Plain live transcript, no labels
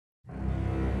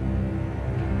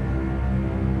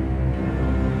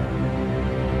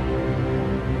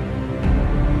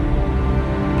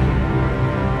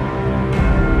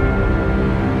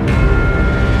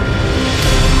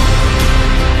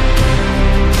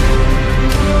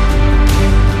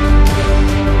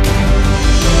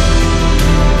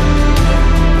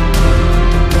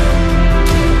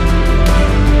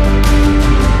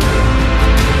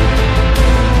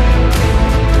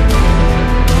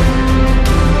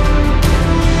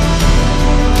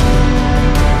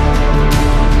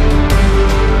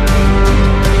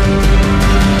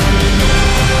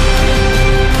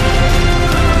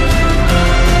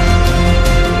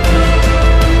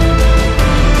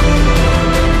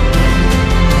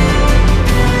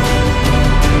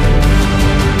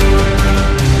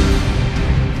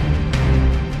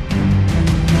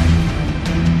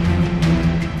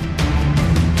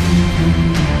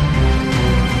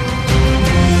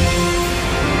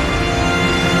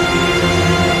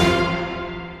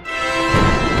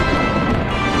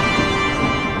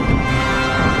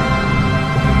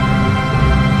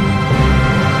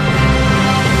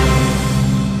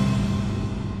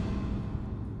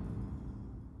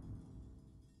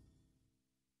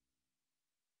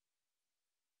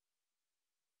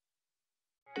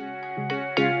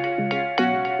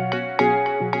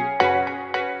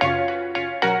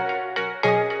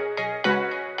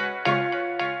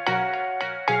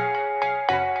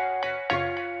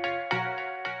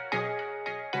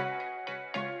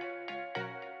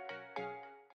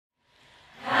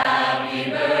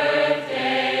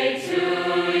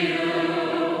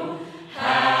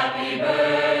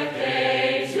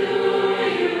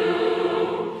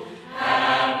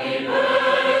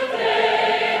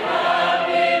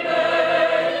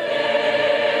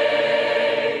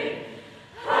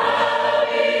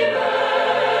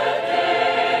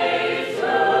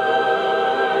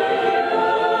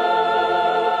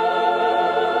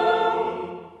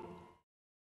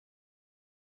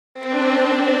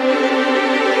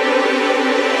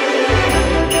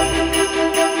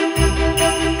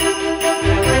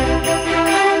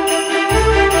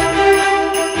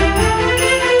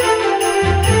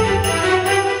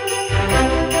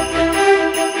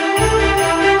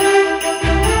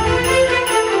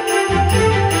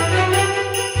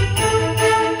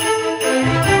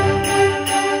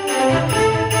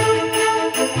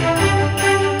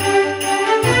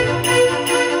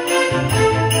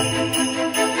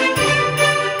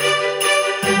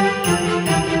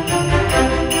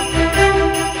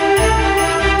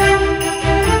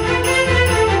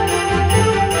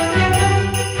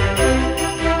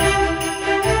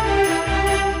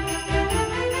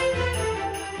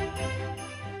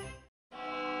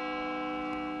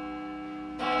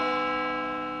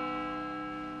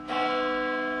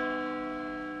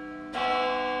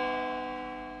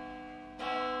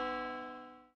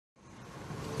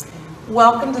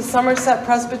Welcome to Somerset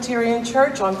Presbyterian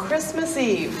Church on Christmas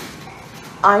Eve.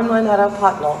 I'm Lanetta,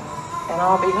 Putnal, and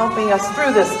I'll be helping us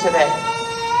through this today.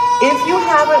 If you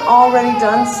haven't already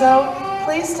done so,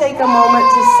 please take a moment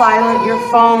to silence your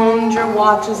phones, your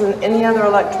watches, and any other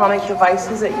electronic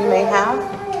devices that you may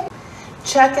have.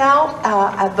 Check out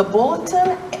at the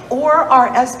bulletin or our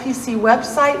SPC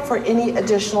website for any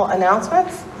additional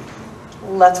announcements.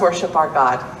 Let's worship our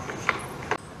God.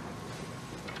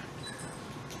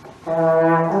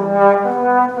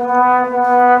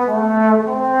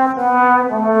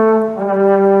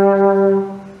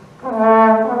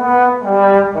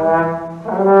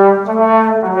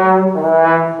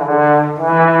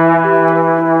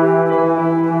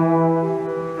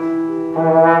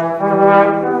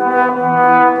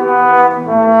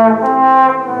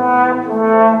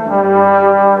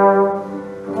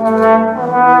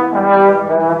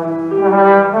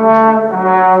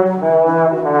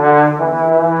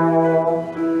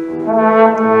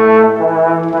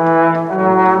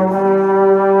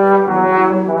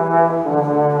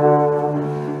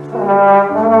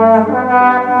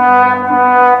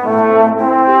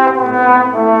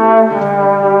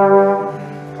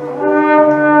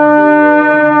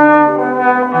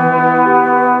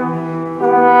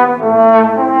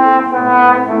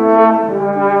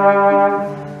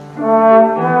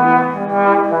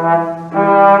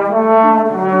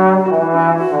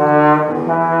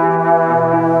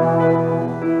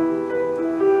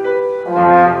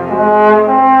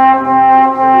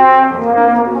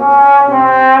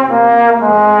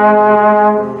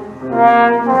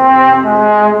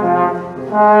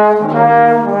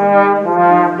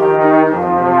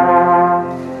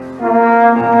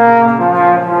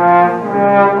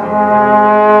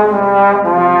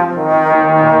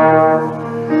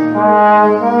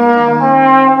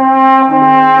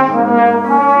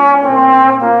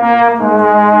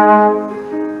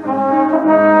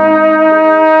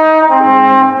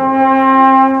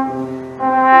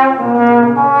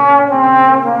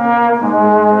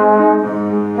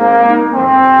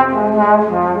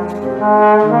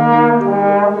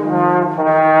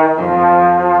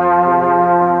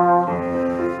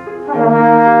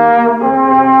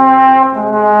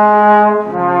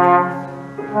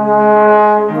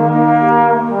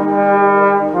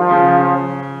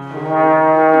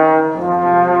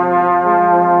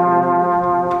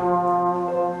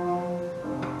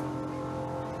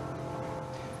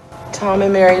 Tom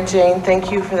and Mary Jane,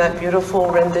 thank you for that beautiful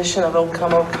rendition of O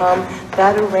Come, O Come.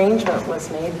 That arrangement was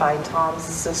made by Tom's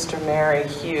sister, Mary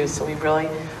Hughes, so we really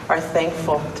are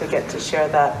thankful to get to share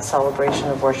that celebration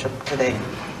of worship today.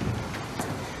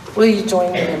 Will you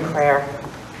join me in prayer?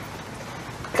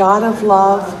 God of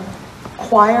love,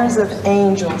 choirs of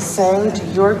angels sang to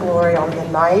your glory on the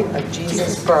night of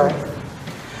Jesus' birth.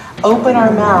 Open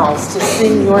our mouths to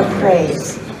sing your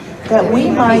praise, that we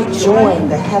might join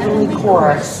the heavenly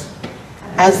chorus.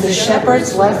 As the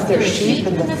shepherds left their sheep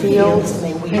in the fields,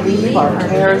 may we leave our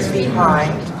cares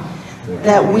behind,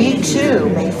 that we too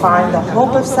may find the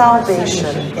hope of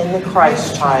salvation in the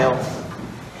Christ child.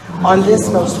 On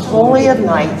this most holy of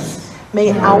nights,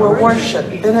 may our worship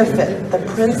benefit the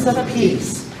Prince of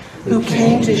Peace, who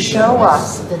came to show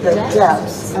us the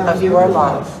depths of your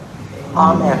love.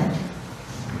 Amen.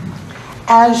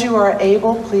 As you are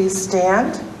able, please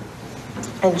stand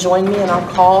and join me in our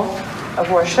call of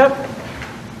worship.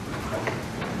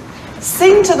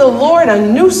 Sing to the Lord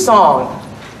a new song.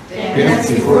 Dance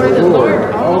before the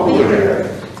Lord, all the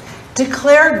earth.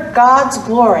 Declare God's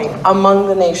glory among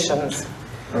the nations.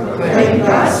 Proclaim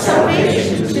God's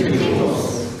salvation to the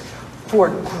peoples. For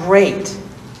great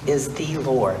is the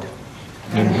Lord,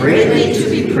 and greatly to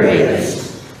be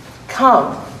praised.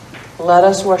 Come, let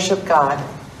us worship God.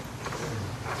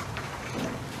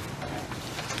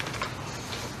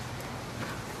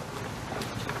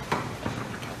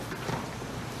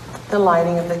 The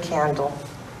lighting of the candle.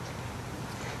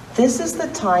 This is the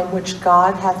time which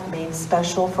God hath made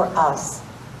special for us.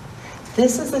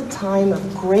 This is a time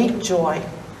of great joy,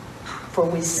 for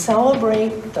we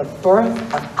celebrate the birth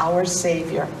of our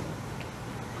Savior.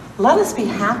 Let us be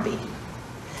happy.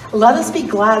 Let us be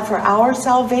glad, for our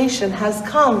salvation has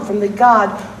come from the God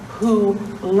who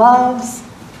loves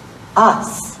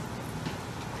us.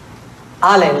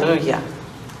 Alleluia.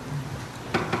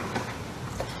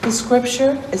 The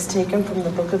scripture is taken from the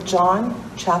book of John,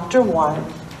 chapter 1,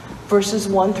 verses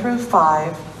 1 through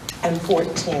 5 and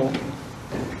 14.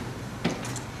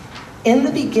 In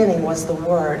the beginning was the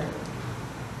Word,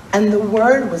 and the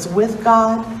Word was with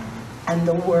God, and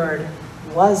the Word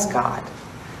was God.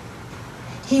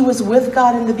 He was with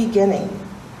God in the beginning.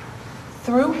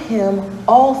 Through him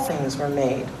all things were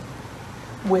made.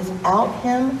 Without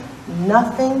him,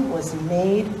 nothing was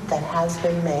made that has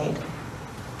been made.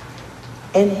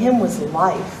 In him was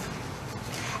life,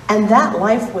 and that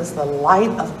life was the light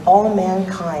of all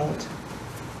mankind.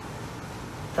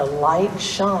 The light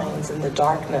shines in the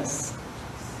darkness,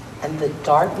 and the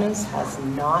darkness has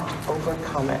not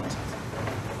overcome it.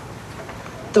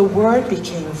 The Word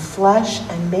became flesh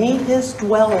and made his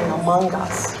dwelling among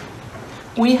us.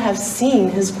 We have seen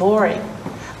his glory,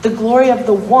 the glory of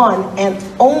the one and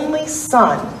only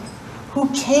Son, who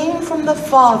came from the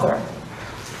Father,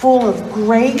 full of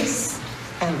grace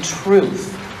and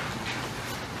truth.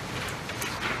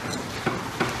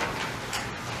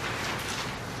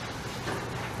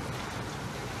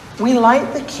 We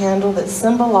light the candle that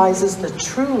symbolizes the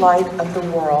true light of the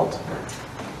world.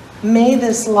 May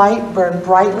this light burn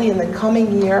brightly in the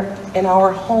coming year in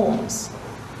our homes.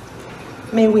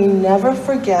 May we never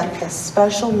forget the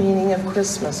special meaning of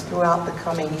Christmas throughout the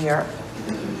coming year.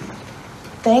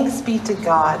 Thanks be to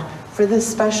God for this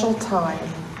special time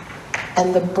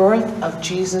and the birth of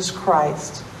Jesus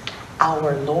Christ,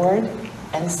 our Lord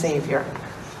and Savior.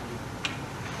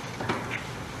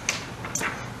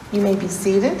 You may be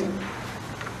seated.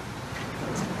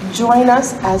 Join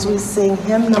us as we sing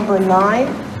hymn number 9,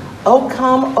 O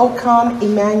Come,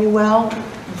 Emmanuel,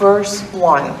 verse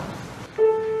 1.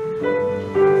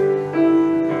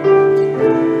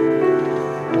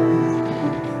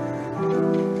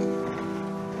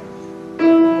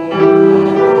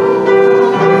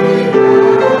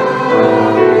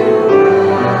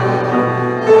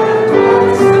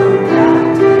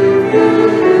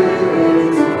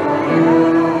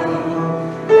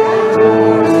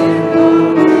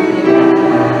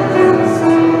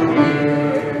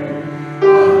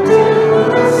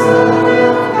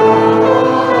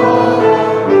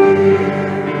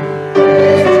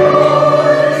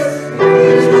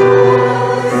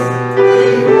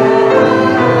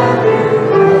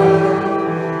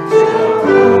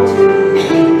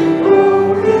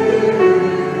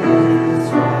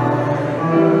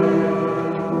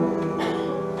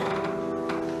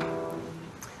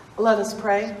 Let us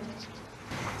pray.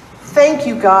 Thank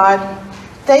you, God.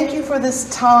 Thank you for this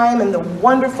time and the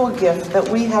wonderful gift that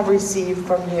we have received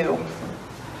from you.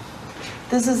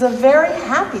 This is a very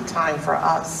happy time for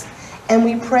us, and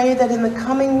we pray that in the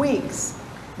coming weeks,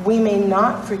 we may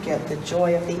not forget the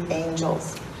joy of the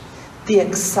angels, the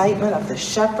excitement of the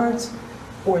shepherds,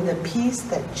 or the peace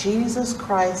that Jesus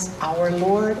Christ, our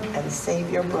Lord and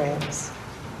Savior, brings.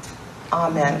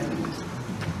 Amen.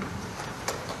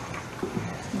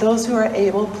 Those who are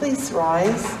able, please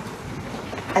rise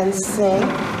and sing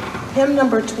hymn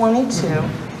number 22,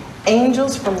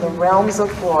 Angels from the Realms of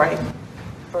Glory,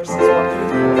 verses 1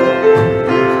 through 4.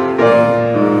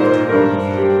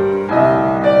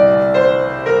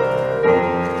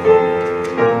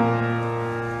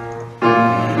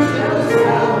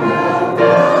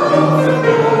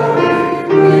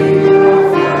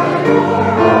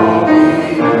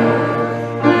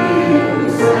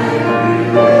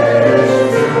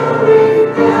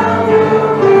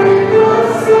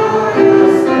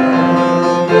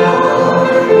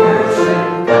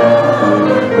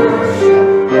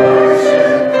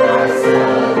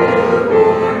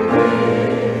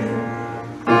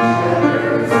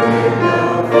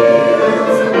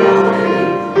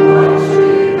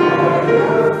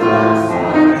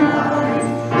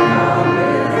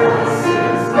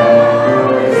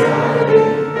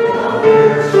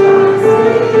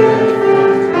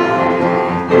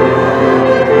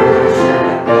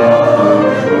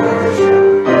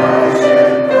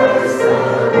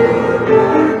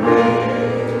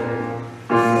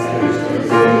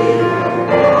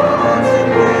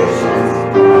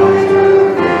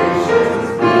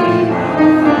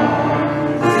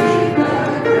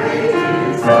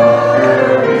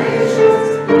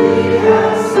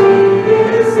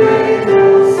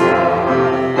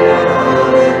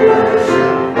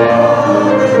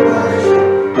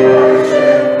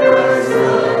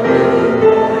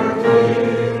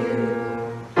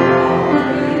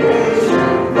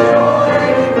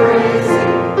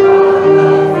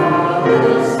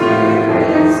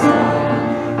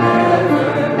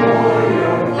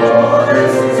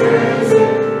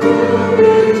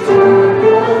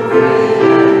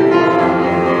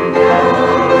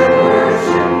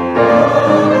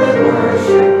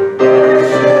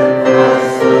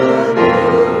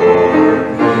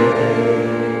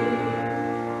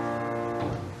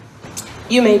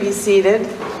 You may be seated.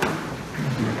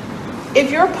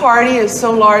 If your party is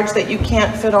so large that you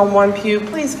can't fit on one pew,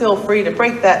 please feel free to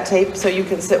break that tape so you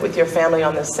can sit with your family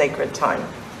on this sacred time.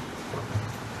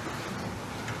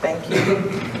 Thank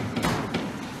you.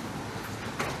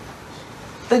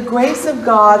 The grace of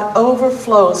God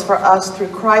overflows for us through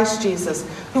Christ Jesus,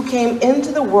 who came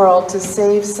into the world to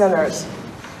save sinners.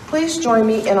 Please join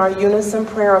me in our unison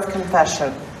prayer of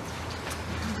confession.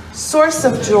 Source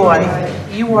of joy,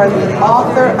 you are the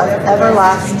author of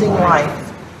everlasting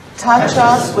life. Touch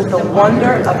us with the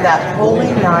wonder of that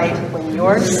holy night when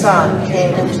your Son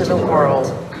came into the world.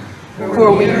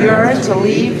 For we yearn to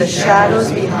leave the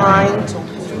shadows behind,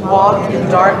 to walk in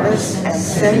darkness and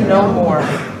sin no more.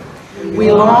 We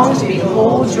long to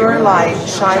behold your light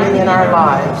shining in our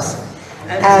lives,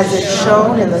 as it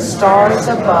shone in the stars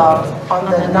above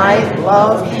on the night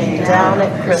love came down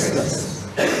at Christmas.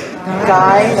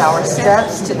 Guide our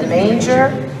steps to the manger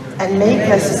and make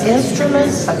us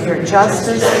instruments of your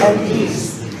justice and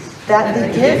peace, that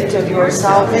the gift of your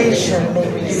salvation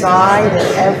may reside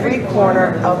in every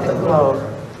corner of the globe.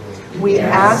 We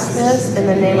ask this in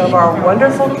the name of our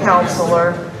wonderful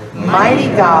Counselor, mighty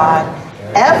God,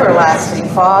 everlasting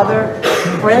Father,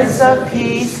 Prince of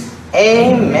Peace.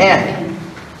 Amen.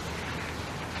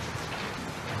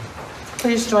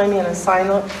 Please join me in a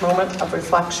silent moment of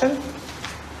reflection.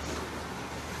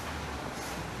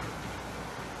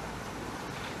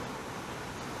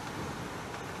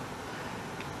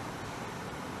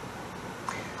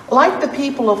 Like the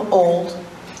people of old,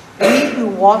 we who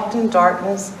walked in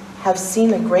darkness have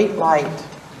seen a great light.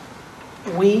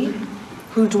 We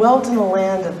who dwelt in a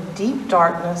land of deep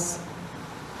darkness,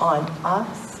 on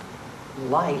us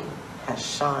light has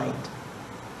shined.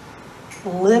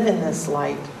 Live in this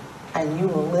light, and you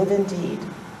will live indeed.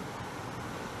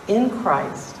 In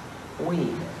Christ,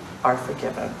 we are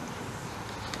forgiven.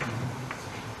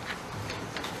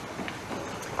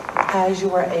 As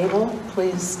you are able,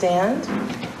 please stand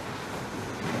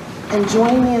and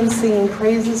join me in singing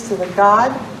praises to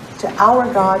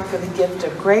our God for the gift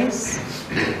of grace.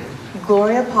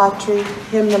 Gloria Patri,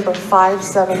 hymn number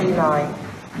 579.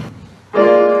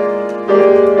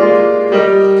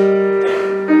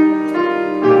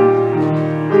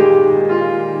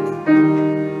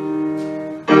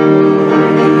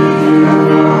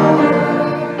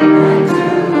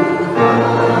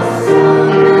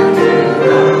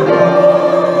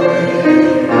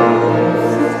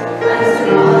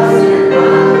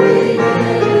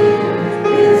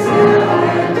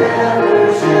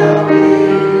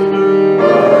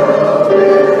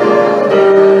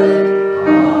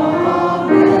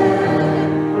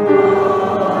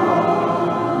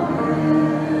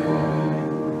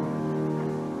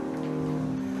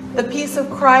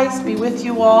 Christ be with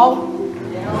you all.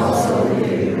 And also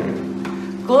with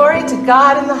you. Glory to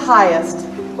God in the highest.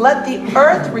 Let the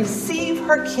earth receive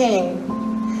her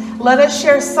King. Let us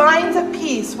share signs of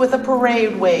peace with a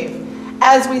parade wave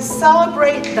as we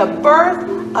celebrate the birth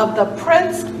of the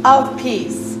Prince of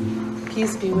Peace.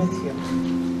 Peace be with you.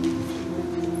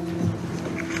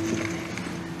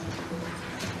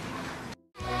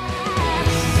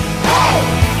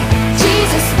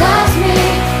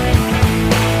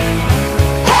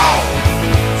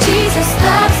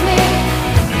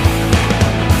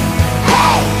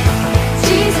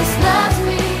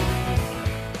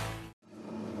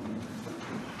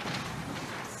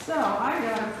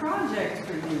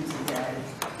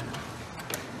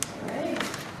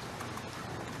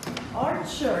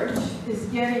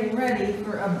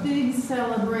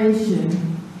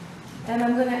 Celebration, and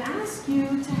I'm going to ask you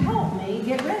to help me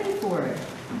get ready for it.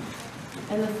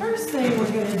 And the first thing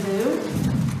we're going to do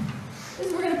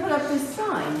is we're going to put up this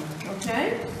sign,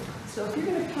 okay? So if you're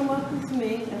going to come up with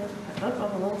me, and I'm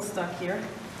a little stuck here.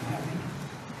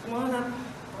 Come on up.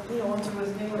 You know, once you're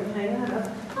with me, we're hang that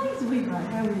up. Hi, sweetheart.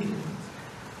 How are you?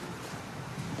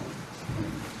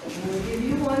 I'm going to give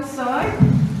you one side.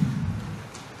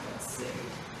 Let's see.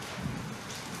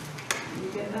 Can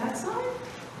you get that side?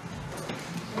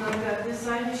 And I've got this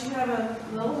side. You should have a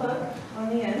little hook on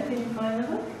the end. Can you find the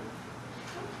hook?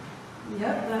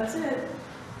 Yep, that's it.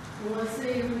 And let's see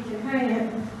if we can hang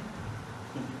it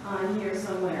on here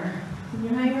somewhere. Can you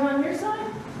hang it on your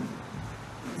side?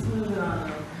 Let's move it on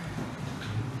over.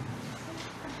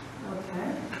 Okay.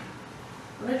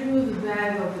 I'll let you move the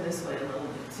bag over this way a little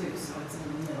bit too, so it's in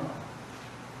the middle.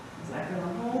 Is that going to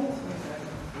hold? Or is that going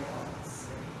to fall? Let's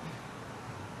see.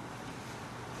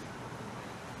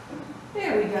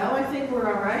 There we go. I think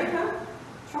we're all right, huh?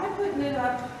 Try putting it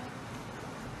up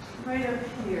right up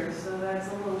here so that's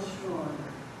a little stronger.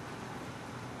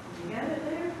 Did you get it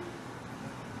there?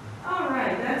 All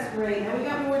right, that's great. Now we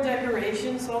got more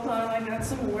decorations. Hold on, I got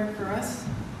some more for us.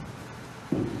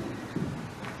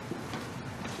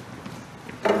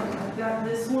 I've got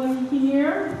this one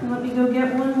here. Let me go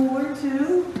get one more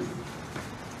too.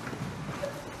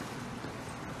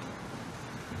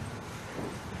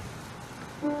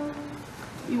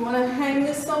 you want to hang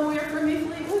this somewhere for me,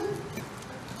 Fleetwood?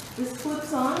 This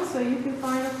clips on, so you can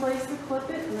find a place to clip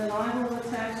it, and then I will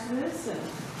attach this,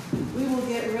 and we will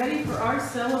get ready for our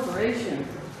celebration.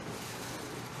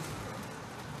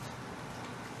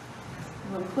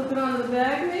 Want to clip it onto the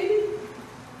bag, maybe?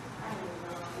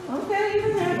 Okay, you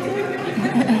don't have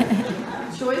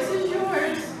to. Choice is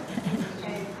yours.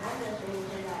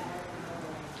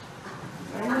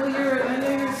 I know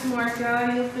you're a smart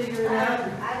guy. You'll figure it out.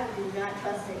 I do not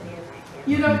trust it here.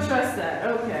 You don't trust that?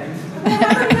 Okay.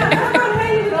 How about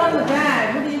hanging it on the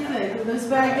bag? What do you think? With this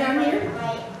bag down here?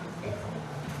 Right.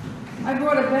 I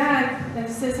brought a bag and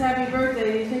it says happy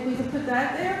birthday. Do you think we could put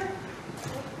that there?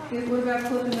 What about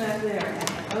clipping that there?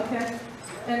 Okay.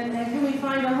 And can we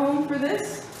find a home for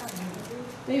this?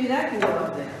 Maybe that can go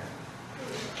up there.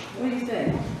 What do you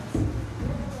think?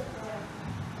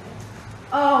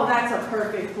 Oh, that's a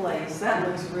perfect place. That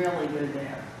looks really good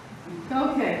there.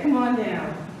 Okay, come on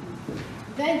down.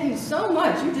 Thank you so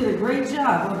much. You did a great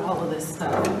job with all of this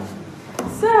stuff.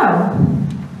 So,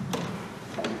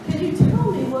 can you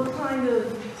tell me what kind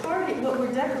of party, what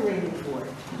we're decorating for?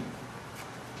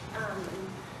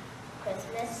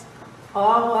 Christmas.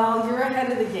 Oh, well, you're ahead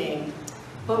of the game.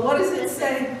 But what does it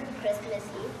say? Christmas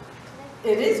Eve.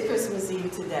 It is Christmas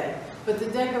Eve today. But the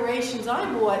decorations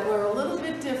I bought were a little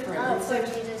bit different. Oh, It for said-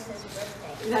 Jesus'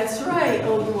 birthday. That's right.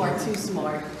 Oh, you are too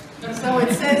smart. So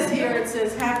it says here, it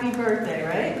says happy birthday,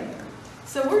 right?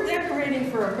 So we're decorating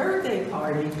for a birthday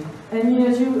party. And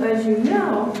as you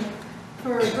know,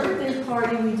 for a birthday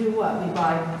party, we do what? We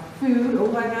buy food.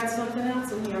 Oh, I got something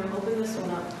else in here. Open this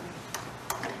one up.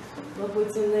 Look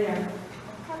what's in there.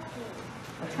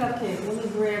 A cupcake. Let me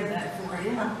grab that for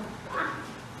you.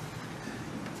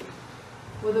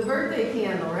 With a birthday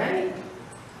candle, right?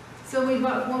 So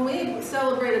when we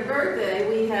celebrate a birthday,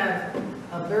 we have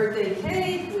a birthday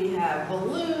cake, we have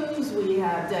balloons, we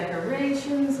have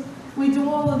decorations. We do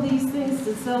all of these things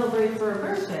to celebrate for a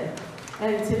birthday.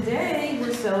 And today,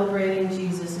 we're celebrating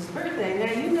Jesus' birthday.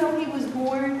 Now, you know he was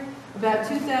born about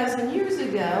 2,000 years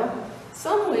ago,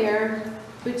 somewhere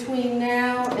between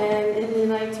now and in the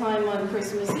nighttime on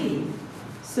Christmas Eve.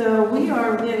 So we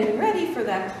are getting ready for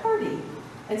that party.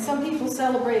 And some people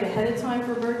celebrate ahead of time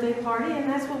for a birthday party, and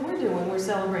that's what we're doing. We're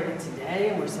celebrating today,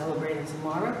 and we're celebrating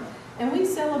tomorrow. And we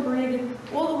celebrated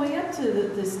all the way up to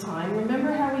this time.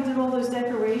 Remember how we did all those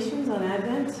decorations on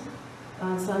Advent,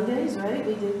 on Sundays, right?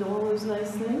 We did all those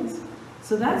nice things.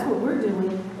 So that's what we're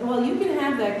doing. Well, you can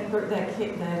have that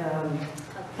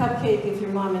cupcake if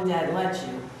your mom and dad let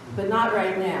you, but not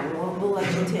right now. We'll let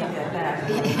you take that back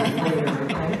later,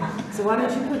 okay? So why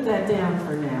don't you put that down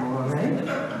for now, all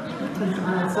right?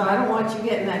 So I don't want you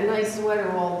getting that nice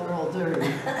sweater all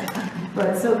dirty.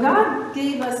 But so God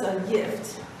gave us a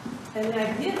gift, and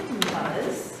that gift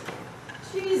was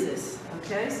Jesus,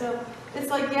 okay? So it's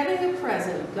like getting a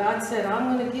present. God said,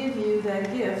 I'm going to give you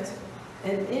that gift.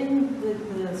 And in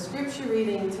the scripture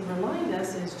reading to remind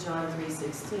us is John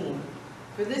 3:16.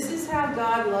 For this is how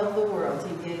God loved the world.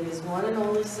 He gave his one and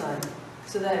only Son,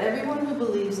 so that everyone who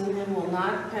believes in him will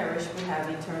not perish but have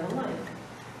eternal life.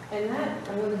 And that,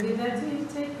 I'm going to give that to you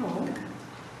to take home.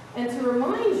 And to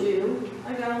remind you,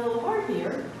 I got a little heart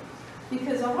here,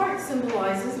 because a heart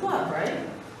symbolizes love, right?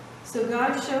 So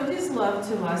God showed his love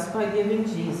to us by giving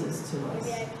Jesus to us.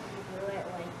 Maybe I can do it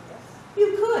like this.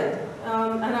 You could.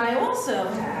 And I also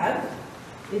have,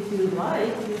 if you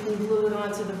like, you can glue it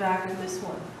onto the back of this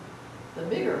one, the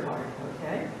bigger heart,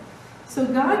 okay? So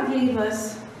God gave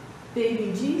us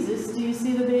baby Jesus. Do you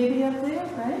see the baby up there,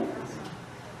 right?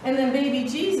 And then baby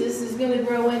Jesus is going to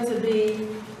grow into be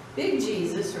big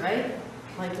Jesus, right?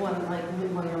 Like one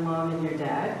your mom and your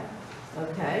dad,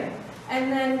 okay?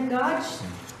 And then God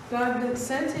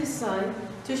sent his Son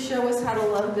to show us how to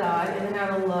love God and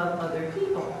how to love other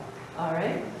people, all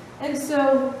right? And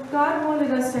so God wanted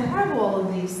us to have all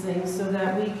of these things so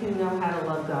that we can know how to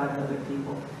love God and other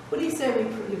people. What do you say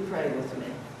you pray with me?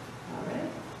 All right?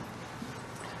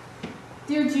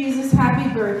 Dear Jesus,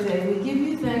 happy birthday. We give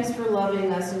you thanks for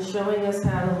loving us and showing us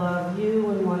how to love you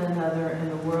and one another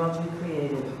and the world you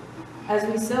created. As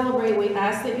we celebrate, we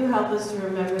ask that you help us to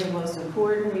remember the most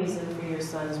important reason for your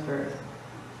Son's birth.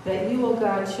 That you, O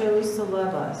God, chose to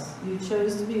love us. You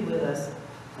chose to be with us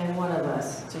and one of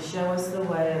us, to show us the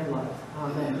way of love.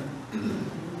 Amen.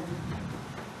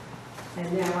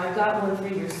 And now I've got one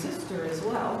for your sister as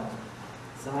well.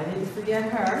 So I didn't forget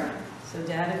her. So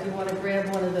Dad, if you want to grab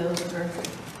one of those for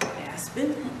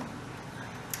Aspen.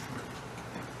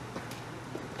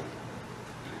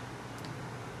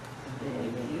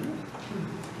 Thank you.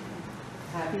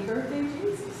 Happy birthday,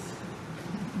 Jesus.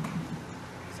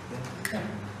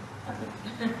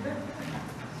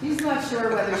 She's not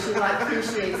sure whether she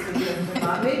appreciates the gift or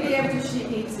not. Maybe after she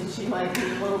eats it, she might be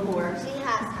a little more. She has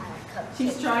had a cupcake.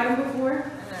 She's tried them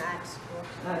before? At school.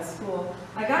 At school.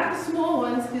 I got the small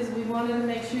ones because we wanted to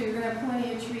make sure you're going to have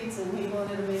plenty of treats, and we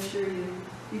wanted to make sure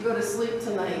you go to sleep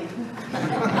tonight.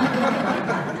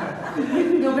 You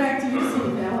can go back to your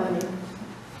seat now, honey.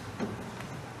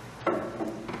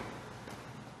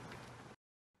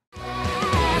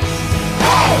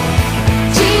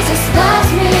 Jesus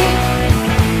loves me.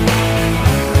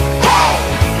 Hey,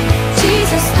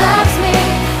 Jesus loves me.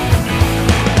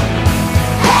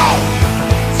 Hey,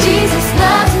 Jesus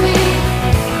loves me.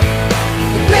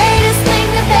 The greatest thing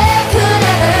that there could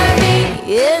ever be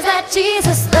is that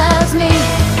Jesus loves me.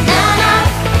 Na na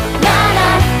na na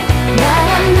na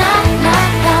na na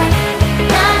na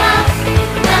na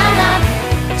na na.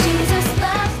 Jesus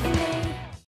loves me.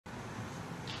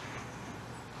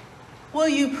 Will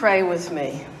you pray with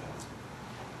me?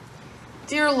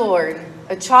 Dear Lord,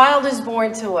 a child is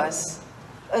born to us,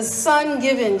 a son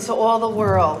given to all the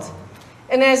world.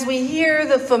 And as we hear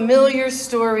the familiar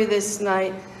story this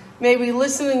night, may we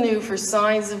listen anew for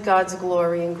signs of God's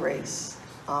glory and grace.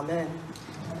 Amen.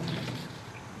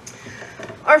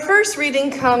 Our first reading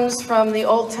comes from the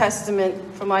Old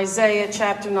Testament, from Isaiah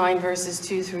chapter 9, verses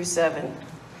 2 through 7.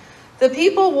 The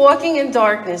people walking in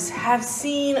darkness have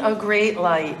seen a great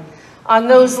light. On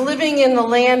those living in the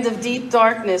land of deep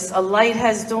darkness, a light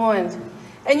has dawned.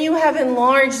 And you have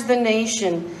enlarged the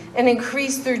nation and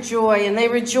increased their joy, and they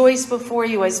rejoice before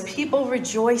you as people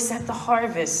rejoice at the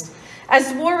harvest,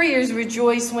 as warriors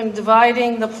rejoice when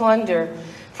dividing the plunder.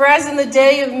 For as in the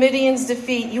day of Midian's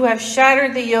defeat, you have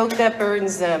shattered the yoke that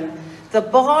burdens them, the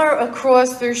bar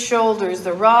across their shoulders,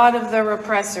 the rod of their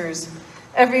oppressors.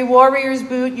 Every warrior's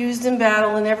boot used in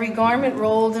battle and every garment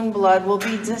rolled in blood will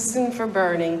be destined for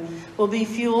burning, will be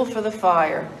fuel for the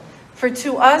fire. For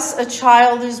to us a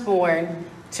child is born,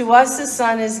 to us a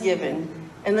son is given,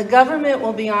 and the government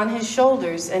will be on his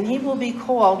shoulders, and he will be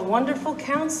called Wonderful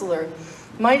Counselor,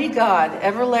 Mighty God,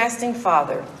 Everlasting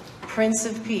Father, Prince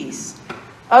of Peace.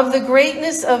 Of the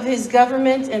greatness of his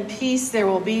government and peace there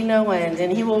will be no end,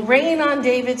 and he will reign on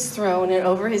David's throne and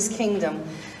over his kingdom,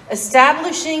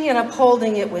 establishing and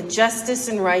upholding it with justice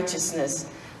and righteousness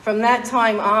from that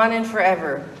time on and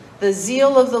forever. The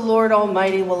zeal of the Lord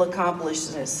Almighty will accomplish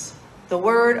this. The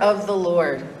word of the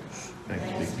Lord.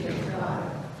 Thanks be to God.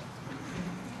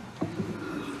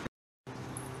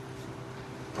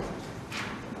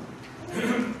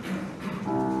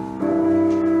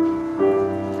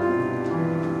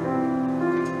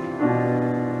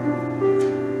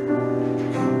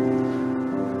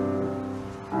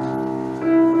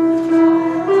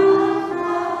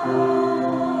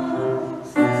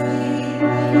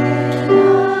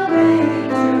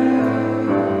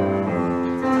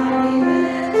 Tiny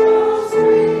little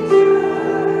stranger.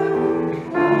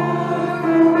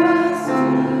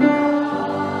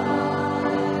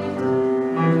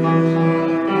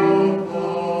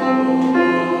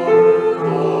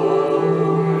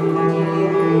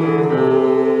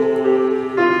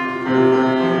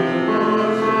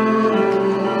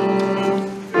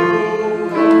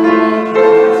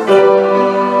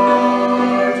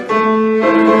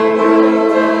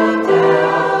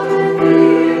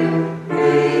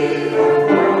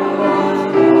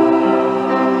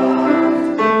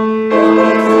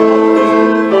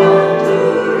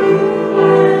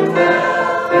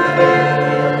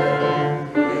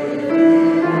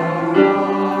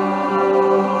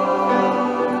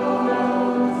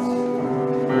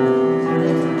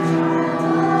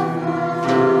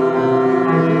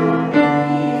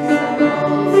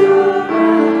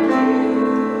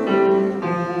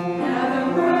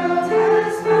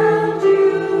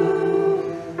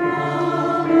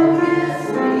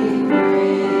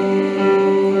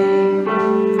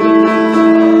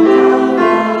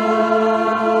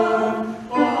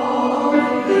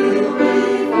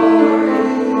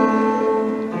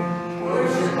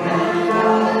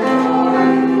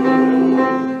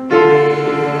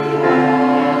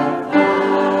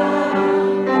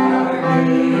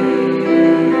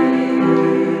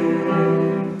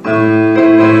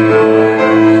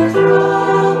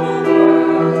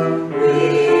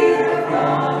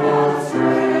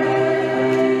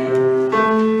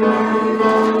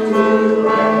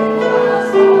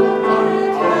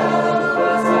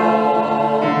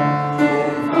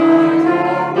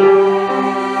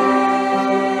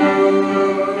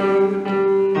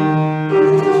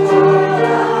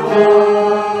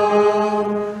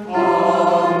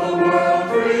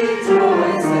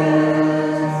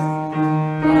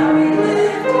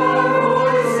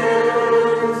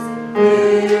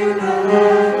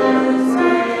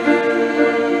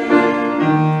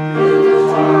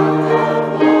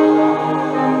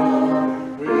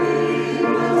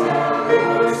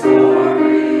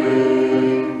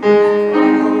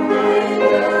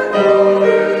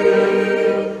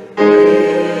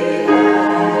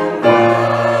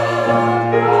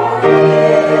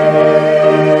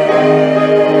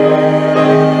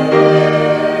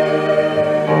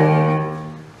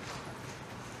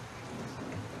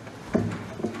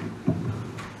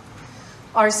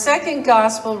 Our second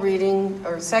gospel reading,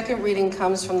 or second reading,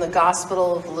 comes from the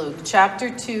Gospel of Luke, chapter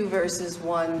 2, verses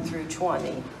 1 through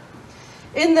 20.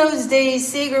 In those days,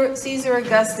 Caesar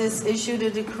Augustus issued a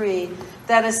decree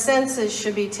that a census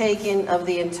should be taken of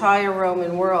the entire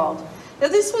Roman world. Now,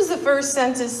 this was the first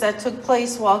census that took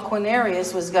place while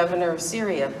Quirinius was governor of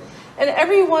Syria, and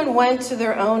everyone went to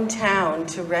their own town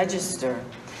to register.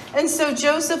 And so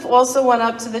Joseph also went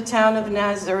up to the town of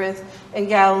Nazareth in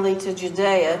Galilee to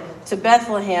Judea, to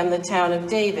Bethlehem, the town of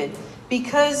David,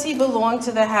 because he belonged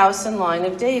to the house and line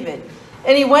of David.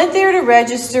 And he went there to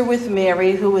register with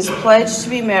Mary, who was pledged to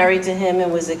be married to him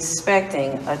and was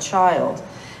expecting a child.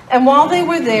 And while they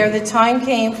were there, the time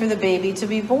came for the baby to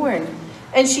be born.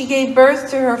 And she gave birth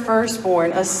to her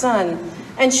firstborn, a son.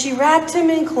 And she wrapped him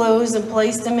in clothes and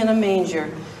placed him in a manger,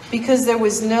 because there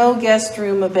was no guest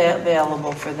room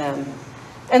available for them.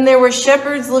 And there were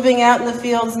shepherds living out in the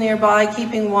fields nearby,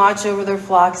 keeping watch over their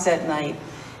flocks at night.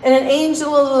 And an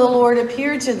angel of the Lord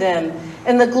appeared to them,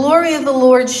 and the glory of the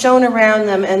Lord shone around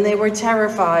them, and they were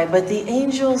terrified. But the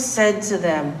angel said to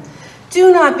them,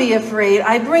 "Do not be afraid.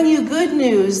 I bring you good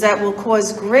news that will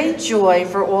cause great joy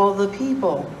for all the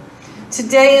people.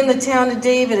 Today in the town of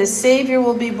David, a Savior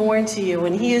will be born to you,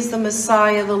 and he is the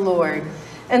Messiah, the Lord.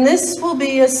 And this will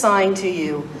be a sign to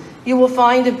you. You will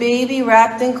find a baby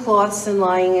wrapped in cloths and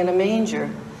lying in a manger."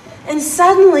 And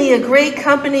suddenly a great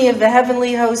company of the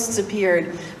heavenly hosts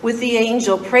appeared with the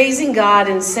angel, praising God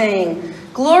and saying,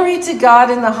 "Glory to God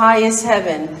in the highest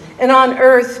heaven, and on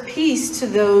earth peace to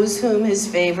those whom his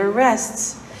favor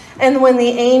rests." And when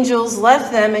the angels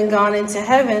left them and gone into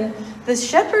heaven, the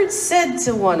shepherds said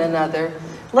to one another,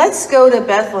 "Let's go to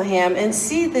Bethlehem and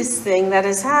see this thing that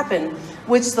has happened,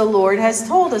 which the Lord has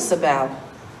told us about."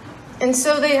 And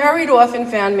so they hurried off and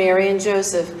found Mary and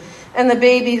Joseph and the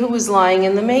baby who was lying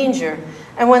in the manger.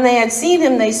 And when they had seen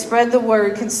him, they spread the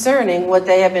word concerning what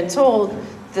they had been told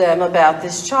them about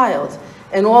this child.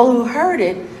 And all who heard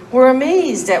it were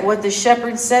amazed at what the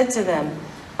shepherds said to them.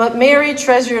 But Mary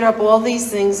treasured up all these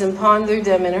things and pondered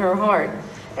them in her heart.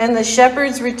 And the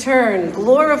shepherds returned,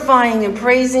 glorifying and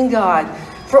praising God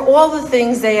for all the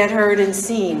things they had heard and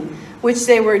seen, which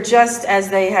they were just as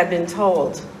they had been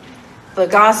told. The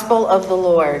Gospel of the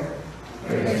Lord.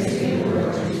 Praise to you,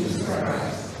 Lord Jesus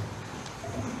Christ.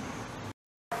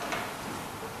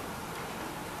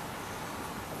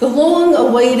 The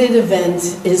long-awaited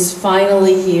event is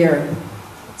finally here.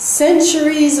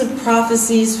 Centuries of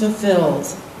prophecies fulfilled.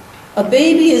 A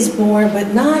baby is born,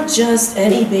 but not just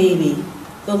any baby.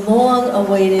 The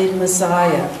long-awaited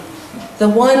Messiah. The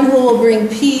one who will bring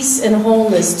peace and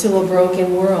wholeness to a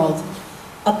broken world.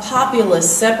 A populace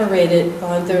separated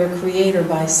from their Creator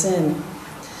by sin.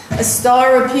 A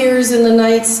star appears in the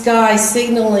night sky,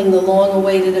 signaling the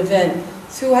long-awaited event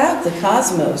throughout the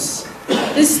cosmos.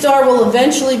 This star will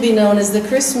eventually be known as the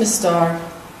Christmas star,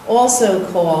 also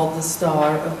called the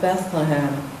Star of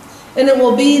Bethlehem. And it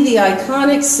will be the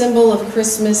iconic symbol of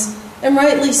Christmas, and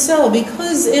rightly so,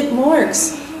 because it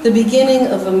marks the beginning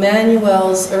of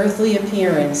Emmanuel's earthly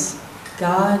appearance,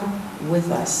 God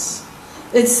with us.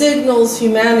 It signals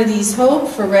humanity's hope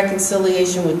for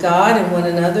reconciliation with God and one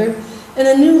another, and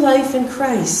a new life in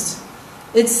Christ.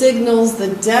 It signals the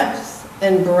depth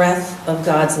and breadth of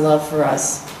God's love for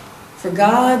us. For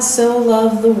God so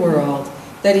loved the world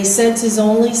that he sent his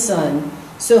only Son,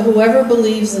 so whoever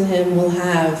believes in him will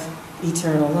have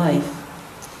eternal life.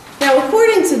 Now,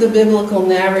 according to the biblical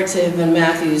narrative in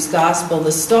Matthew's Gospel,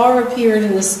 the star appeared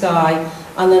in the sky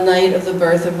on the night of the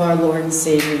birth of our Lord and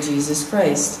Savior Jesus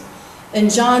Christ. And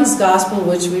John's Gospel,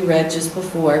 which we read just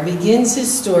before, begins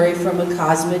his story from a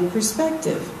cosmic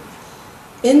perspective.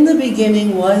 In the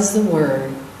beginning was the Word,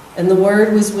 and the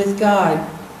Word was with God.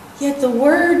 Yet the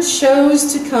Word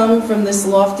chose to come from this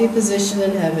lofty position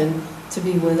in heaven to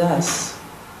be with us.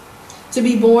 To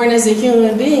be born as a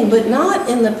human being, but not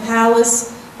in the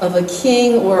palace of a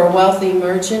king or a wealthy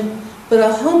merchant, but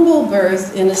a humble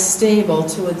birth in a stable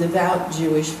to a devout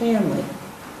Jewish family.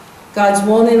 God's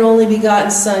one and only begotten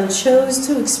Son chose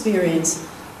to experience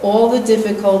all the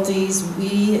difficulties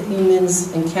we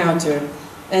humans encounter,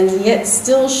 and yet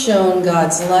still shown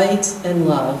God's light and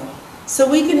love, so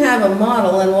we can have a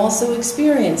model and also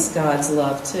experience God's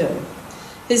love too.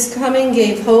 His coming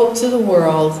gave hope to the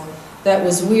world that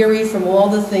was weary from all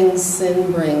the things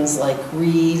sin brings, like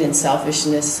greed and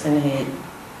selfishness and hate.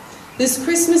 This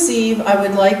Christmas Eve, I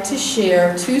would like to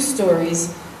share two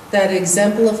stories that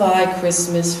exemplify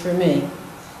Christmas for me.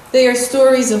 They are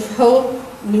stories of hope,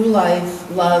 new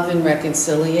life, love, and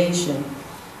reconciliation.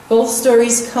 Both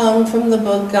stories come from the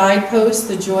book Guidepost,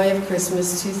 The Joy of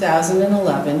Christmas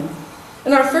 2011.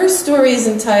 And our first story is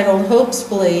entitled Hope's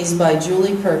Blaze by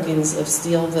Julie Perkins of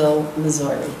Steelville,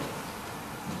 Missouri.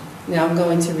 Now I'm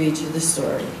going to read you the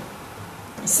story.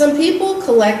 Some people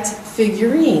collect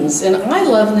figurines, and I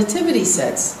love nativity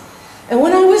sets. And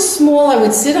when I was small, I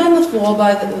would sit on the floor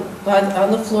by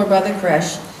the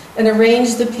creche and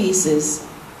arrange the pieces,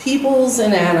 peoples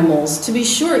and animals, to be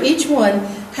sure each one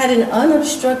had an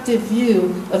unobstructed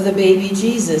view of the baby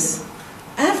Jesus.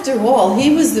 After all,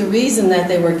 he was the reason that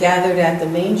they were gathered at the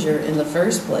manger in the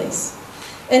first place.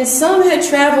 And some had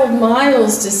traveled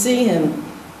miles to see him,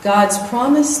 God's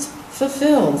promise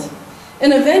fulfilled.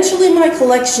 And eventually my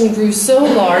collection grew so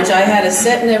large I had a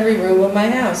set in every room of my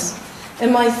house.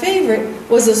 And my favorite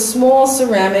was a small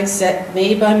ceramic set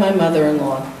made by my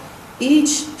mother-in-law.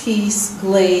 Each piece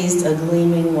glazed a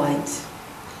gleaming white.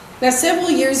 Now, several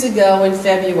years ago in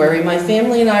February, my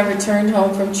family and I returned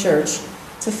home from church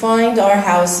to find our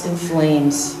house in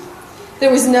flames.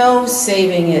 There was no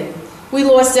saving it. We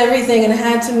lost everything and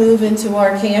had to move into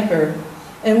our camper.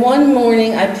 And one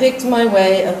morning I picked my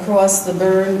way across the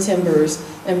burned timbers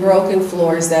and broken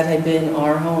floors that had been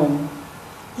our home.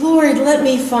 Lord, let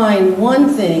me find one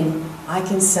thing I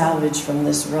can salvage from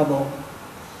this rubble.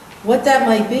 What that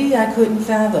might be, I couldn't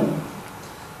fathom.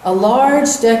 A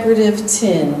large decorative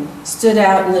tin stood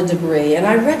out in the debris, and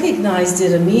I recognized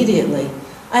it immediately.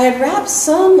 I had wrapped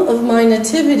some of my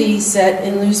nativity set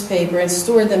in newspaper and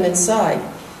stored them inside.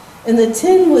 And the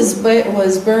tin was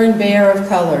burned bare of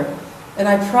color, and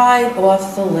I pried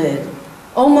off the lid.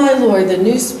 Oh my Lord, the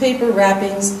newspaper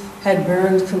wrappings had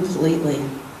burned completely.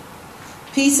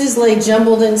 Pieces lay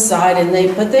jumbled inside,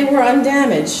 but they were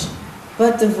undamaged,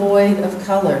 but devoid of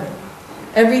color.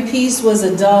 Every piece was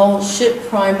a dull ship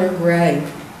primer gray.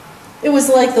 It was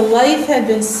like the life had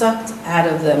been sucked out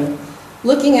of them.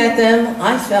 Looking at them,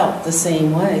 I felt the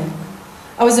same way.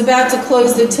 I was about to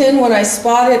close the tin when I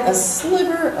spotted a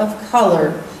sliver of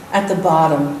color at the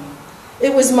bottom.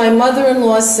 It was my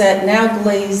mother-in-law's set, now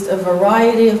glazed a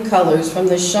variety of colors from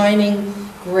the shining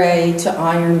gray to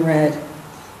iron red.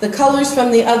 The colors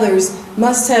from the others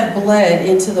must have bled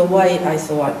into the white, I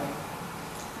thought.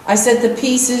 I set the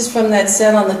pieces from that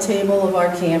set on the table of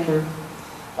our camper.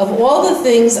 Of all the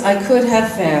things I could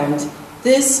have found,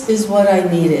 this is what I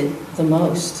needed the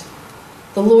most.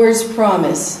 The Lord's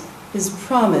promise, his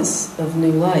promise of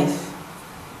new life.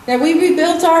 Now we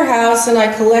rebuilt our house and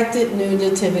I collected new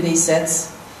nativity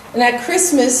sets. And at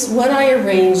Christmas, when I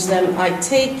arranged them, I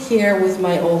take care with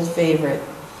my old favorite,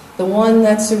 the one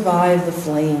that survived the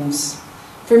flames.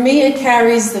 For me, it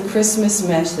carries the Christmas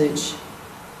message.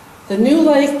 The new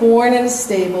life born in a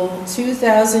stable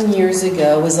 2,000 years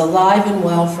ago is alive and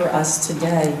well for us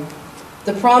today.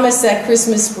 The promise that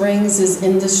Christmas brings is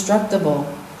indestructible.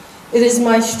 It is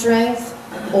my strength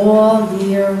all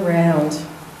year round.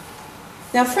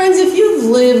 Now, friends, if you've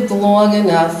lived long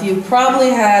enough, you've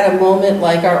probably had a moment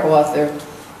like our author,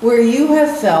 where you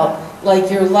have felt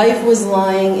like your life was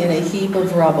lying in a heap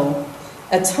of rubble.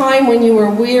 A time when you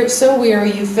were so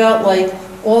weary you felt like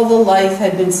all the life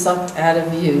had been sucked out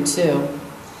of you, too.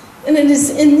 And it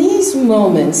is in these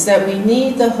moments that we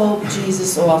need the hope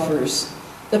Jesus offers,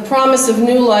 the promise of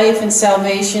new life and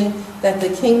salvation that the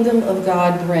kingdom of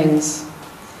God brings.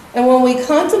 And when we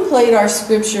contemplate our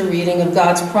scripture reading of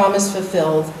God's promise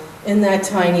fulfilled in that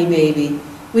tiny baby,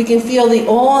 we can feel the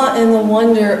awe and the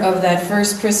wonder of that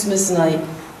first Christmas night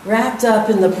wrapped up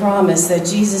in the promise that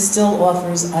Jesus still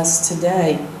offers us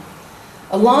today.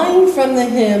 A line from the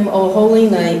hymn, O Holy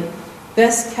Night,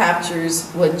 best captures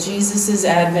what Jesus'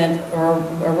 advent or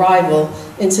arrival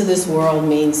into this world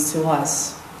means to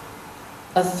us.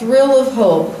 A thrill of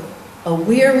hope, a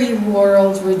weary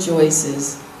world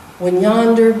rejoices when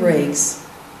yonder breaks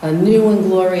a new and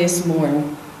glorious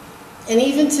morn. And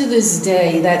even to this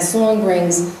day, that song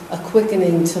brings a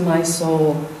quickening to my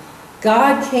soul.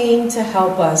 God came to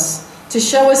help us, to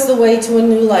show us the way to a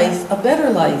new life, a better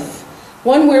life,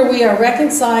 one where we are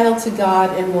reconciled to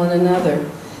God and one another,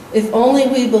 if only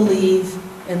we believe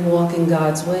and walk in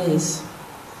God's ways.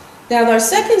 Now, our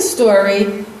second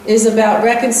story is about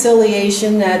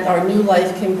reconciliation that our new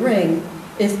life can bring,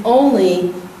 if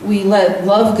only we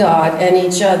love God and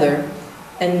each other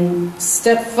and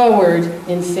step forward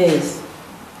in faith.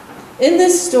 In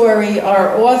this story,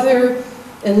 our author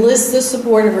enlists the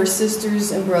support of her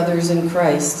sisters and brothers in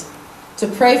Christ to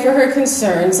pray for her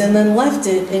concerns and then left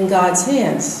it in God's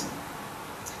hands.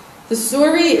 The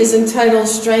story is entitled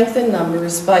Strength in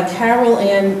Numbers by Carol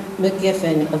Ann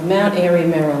McGiffin of Mount Airy,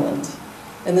 Maryland.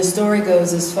 And the story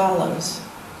goes as follows.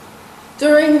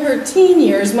 During her teen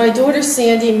years, my daughter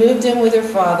Sandy moved in with her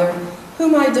father,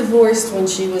 whom I divorced when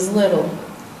she was little.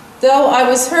 Though I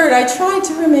was hurt, I tried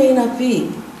to remain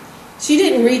upbeat. She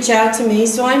didn't reach out to me,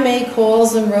 so I made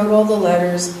calls and wrote all the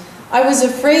letters. I was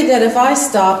afraid that if I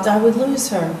stopped, I would lose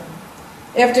her.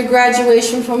 After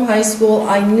graduation from high school,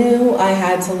 I knew I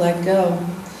had to let go.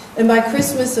 And by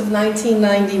Christmas of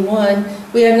 1991,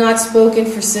 we had not spoken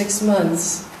for 6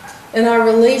 months, and our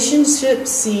relationship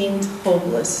seemed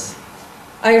hopeless.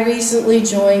 I recently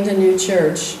joined a new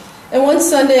church, and one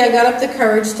Sunday I got up the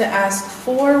courage to ask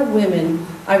 4 women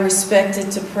I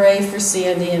respected to pray for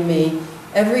Sandy and me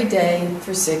every day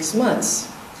for 6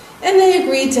 months. And they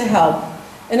agreed to help.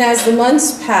 And as the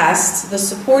months passed, the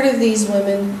support of these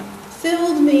women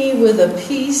filled me with a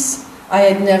peace I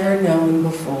had never known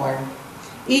before.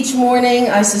 Each morning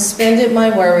I suspended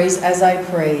my worries as I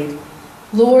prayed.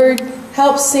 Lord,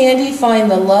 help Sandy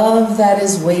find the love that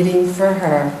is waiting for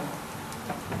her.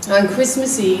 On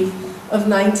Christmas Eve of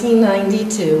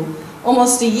 1992,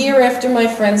 almost a year after my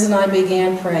friends and I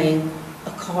began praying,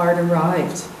 a card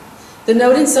arrived. The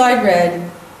note inside read,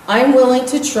 "I'm willing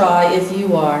to try if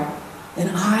you are."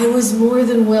 And I was more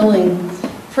than willing.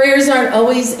 Prayers aren't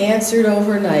always answered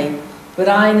overnight, but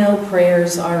I know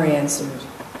prayers are answered.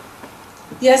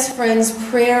 Yes, friends,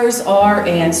 prayers are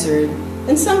answered.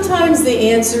 And sometimes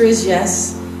the answer is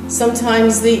yes,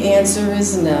 sometimes the answer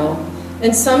is no,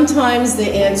 and sometimes the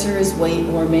answer is wait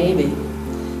or maybe.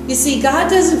 You see, God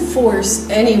doesn't force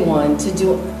anyone to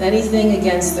do anything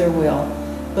against their will,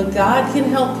 but God can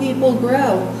help people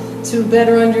grow to a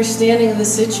better understanding of the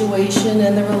situation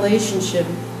and the relationship,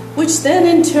 which then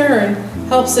in turn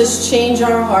helps us change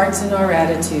our hearts and our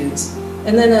attitudes.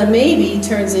 And then a maybe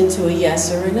turns into a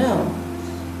yes or a no.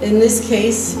 In this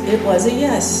case, it was a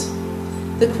yes.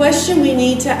 The question we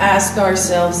need to ask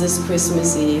ourselves this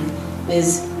Christmas Eve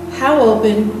is, how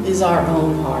open is our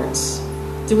own hearts?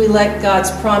 Do we let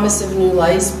God's promise of new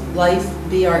life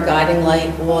be our guiding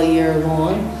light all year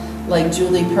long, like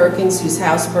Julie Perkins, whose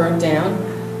house burned down?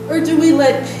 Or do we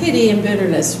let pity and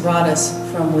bitterness rot us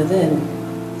from within?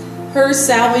 Her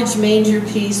salvaged manger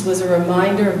piece was a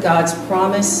reminder of God's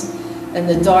promise and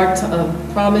the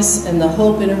promise and the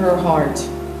hope in her heart.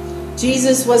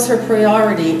 Jesus was her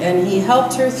priority, and he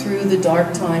helped her through the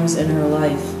dark times in her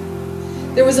life.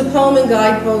 There was a poem in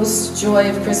Guidepost Joy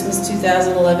of Christmas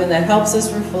 2011 that helps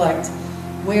us reflect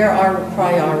where our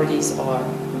priorities are.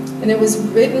 And it was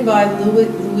written by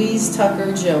Louise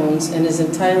Tucker Jones and is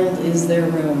entitled, "Is There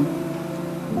Room?"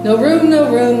 "No room, no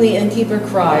room," the innkeeper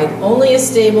cried, "only a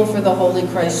stable for the Holy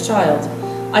Christ child.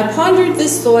 I pondered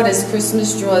this thought as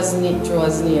Christmas draws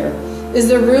near. Is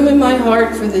there room in my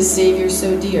heart for this Savior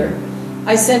so dear?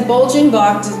 I sent bulging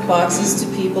boxes to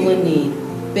people in need,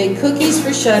 bake cookies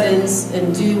for shut-ins,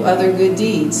 and do other good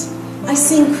deeds. I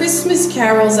sing Christmas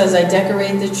carols as I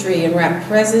decorate the tree and wrap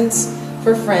presents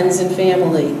for friends and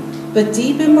family. But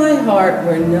deep in my heart,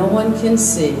 where no one can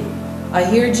see, I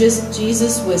hear just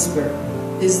Jesus whisper,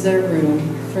 is there room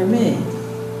for me?"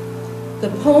 The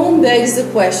poem begs the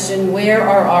question, where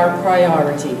are our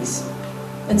priorities?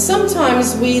 And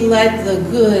sometimes we let the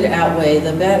good outweigh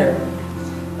the better.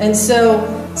 And so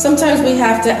sometimes we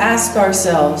have to ask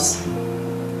ourselves,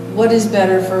 what is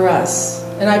better for us?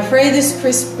 And I pray this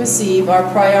Christmas Eve our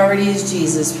priority is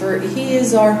Jesus, for he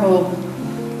is our hope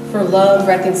for love,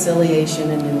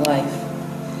 reconciliation, and new life.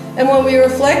 And when we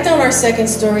reflect on our second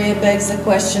story, it begs the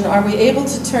question, are we able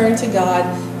to turn to God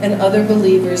and other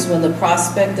believers when the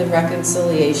prospect of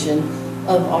reconciliation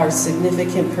of our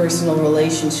significant personal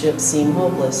relationships seem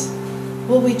hopeless?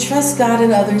 Will we trust God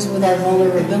and others with our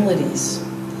vulnerabilities?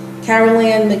 Carol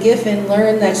Ann McGiffin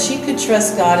learned that she could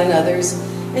trust God and others,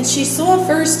 and she saw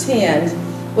firsthand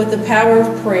what the power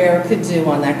of prayer could do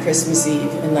on that Christmas Eve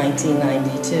in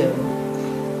 1992.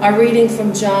 Our reading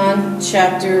from John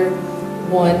chapter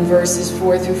 1, verses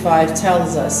 4 through 5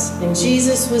 tells us, "In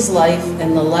Jesus was life,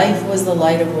 and the life was the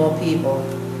light of all people.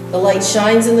 The light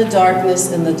shines in the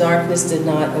darkness, and the darkness did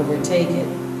not overtake it."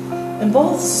 In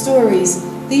both stories,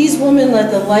 these women let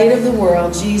the light of the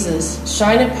world, Jesus,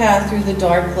 shine a path through the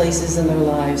dark places in their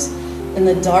lives, and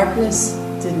the darkness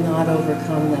did not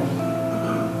overcome them.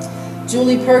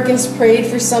 Julie Perkins prayed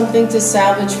for something to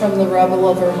salvage from the rubble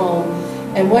of her home,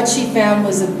 and what she found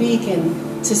was a beacon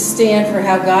to stand for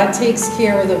how God takes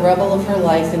care of the rubble of her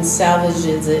life and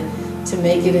salvages it to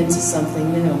make it into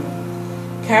something new.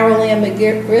 Carol Ann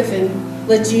McGriffin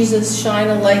let Jesus shine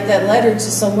a light that led her to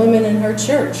some women in her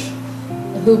church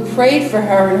who prayed for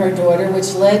her and her daughter,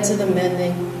 which led to the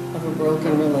mending of a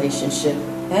broken relationship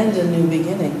and a new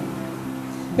beginning.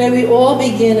 May we all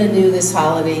begin anew this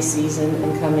holiday season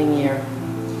and coming year.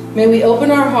 May we open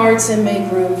our hearts and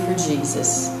make room for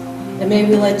Jesus. And may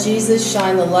we let Jesus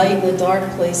shine the light in the dark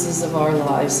places of our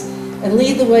lives and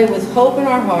lead the way with hope in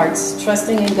our hearts,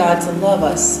 trusting in God to love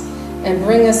us and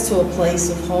bring us to a place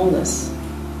of wholeness.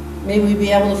 May we be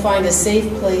able to find a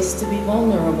safe place to be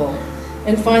vulnerable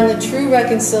and find the true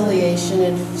reconciliation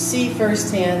and see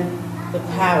firsthand the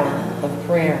power of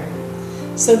prayer.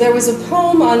 So there was a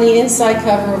poem on the inside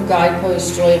cover of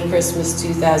Guidepost Joy of Christmas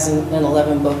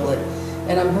 2011 booklet,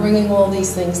 and I'm bringing all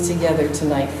these things together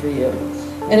tonight for you.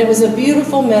 And it was a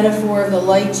beautiful metaphor of the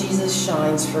light Jesus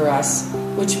shines for us,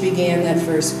 which began that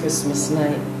first Christmas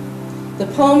night. The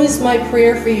poem is my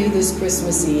prayer for you this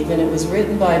Christmas Eve, and it was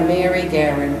written by Mary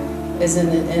Guerin, and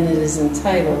it is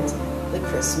entitled The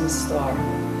Christmas Star.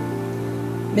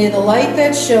 May the light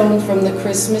that shone from the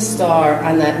Christmas star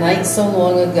on that night so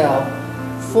long ago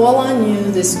fall on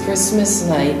you this Christmas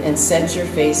night and set your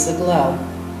face aglow.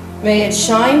 May it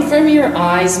shine from your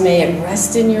eyes, may it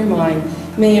rest in your mind,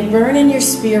 may it burn in your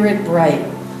spirit bright.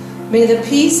 May the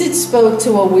peace it spoke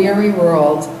to a weary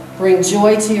world bring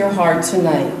joy to your heart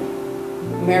tonight.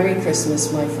 Merry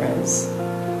Christmas, my friends.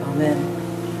 Amen.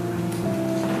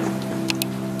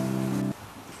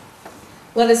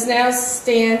 Let us now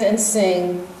stand and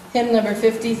sing hymn number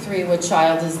 53, What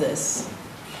Child Is This?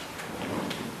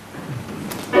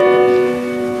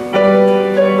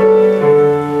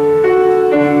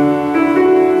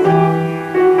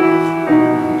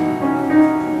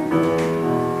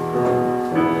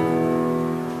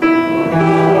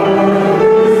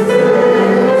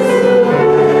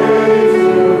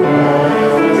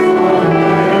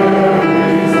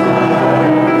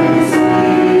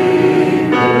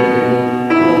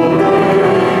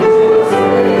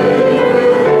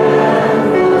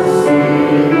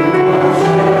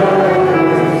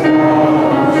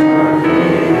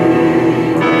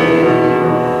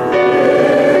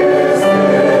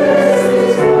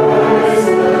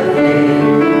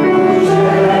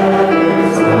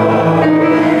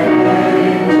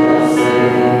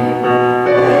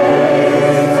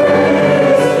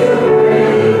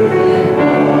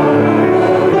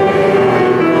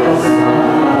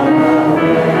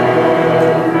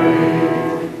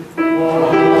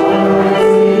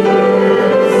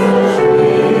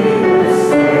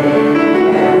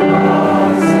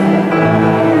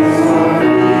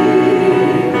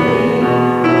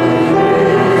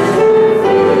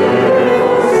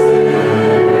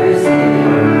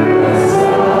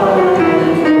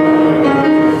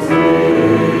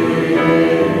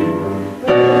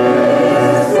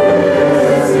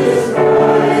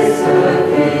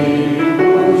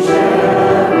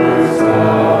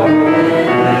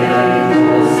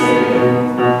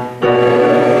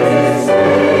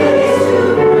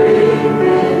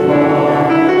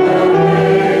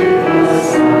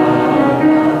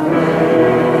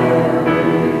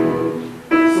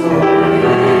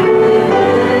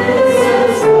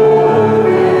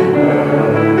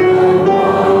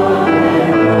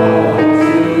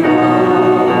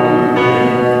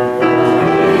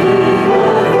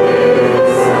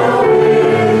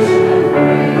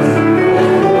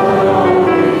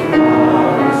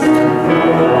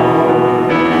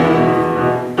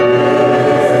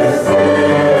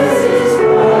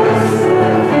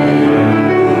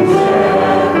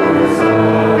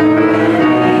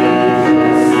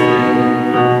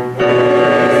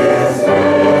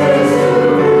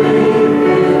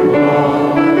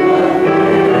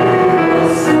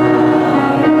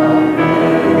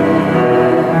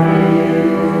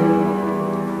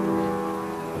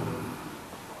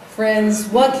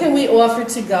 What can we offer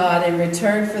to God in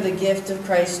return for the gift of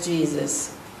Christ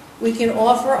Jesus? We can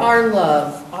offer our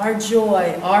love, our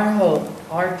joy, our hope,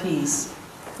 our peace.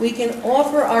 We can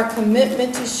offer our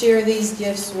commitment to share these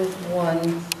gifts with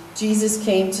one Jesus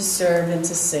came to serve and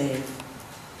to save.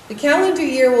 The calendar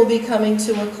year will be coming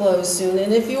to a close soon,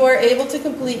 and if you are able to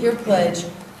complete your pledge,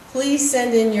 please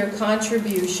send in your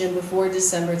contribution before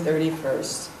December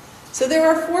 31st. So there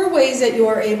are 4 ways that you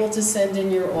are able to send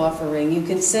in your offering. You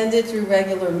can send it through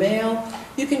regular mail,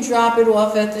 you can drop it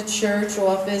off at the church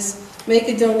office, make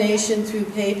a donation through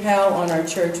PayPal on our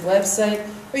church website,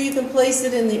 or you can place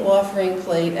it in the offering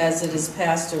plate as it is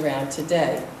passed around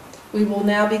today. We will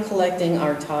now be collecting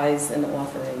our tithes and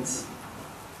offerings.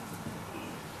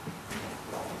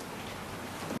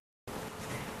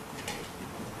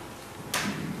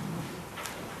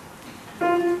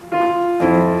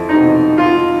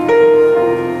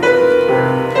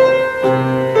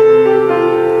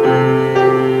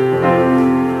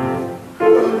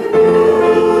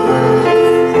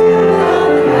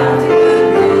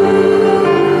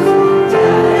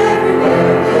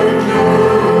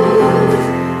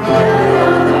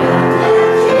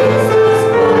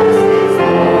 Jesus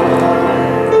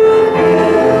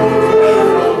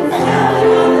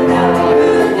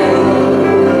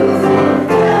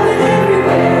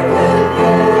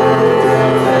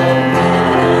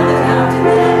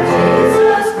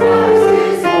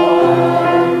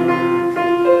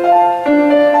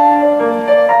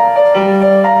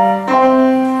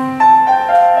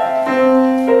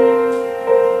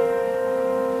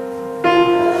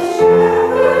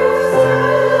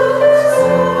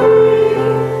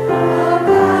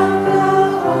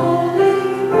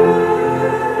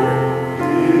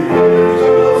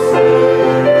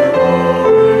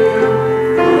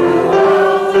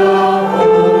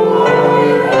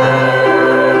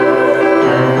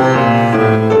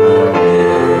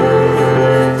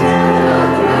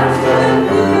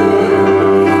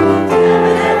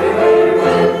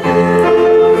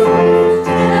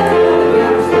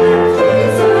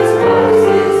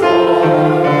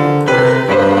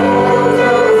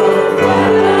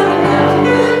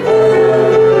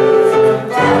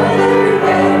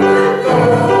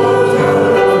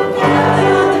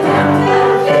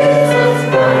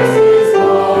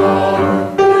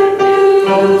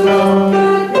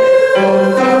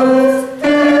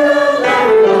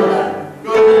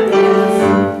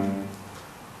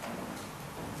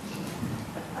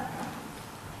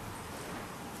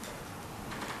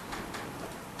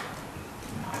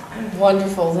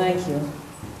Wonderful, thank you.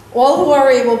 All who are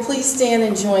able, please stand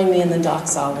and join me in the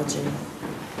doxology.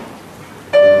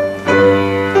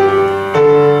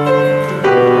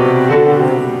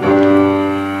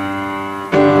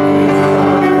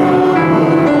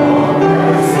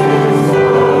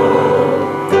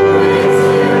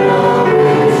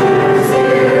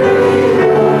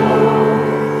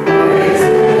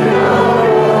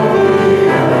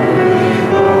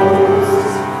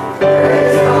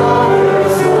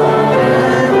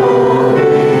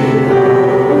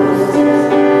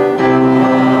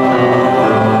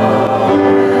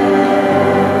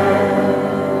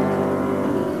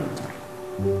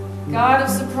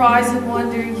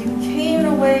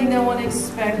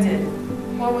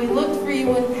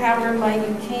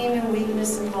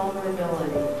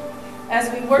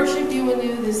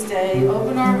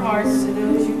 Open our hearts to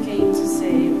those you came to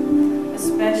save,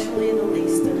 especially the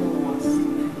least and the lost.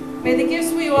 May the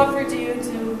gifts we offer to you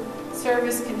to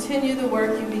service continue the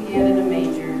work you began in a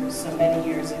manger so many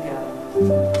years ago.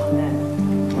 Amen.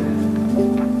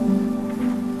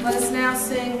 Let us now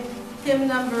sing hymn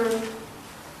number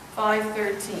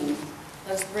 513.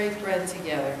 Let's break bread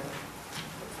together.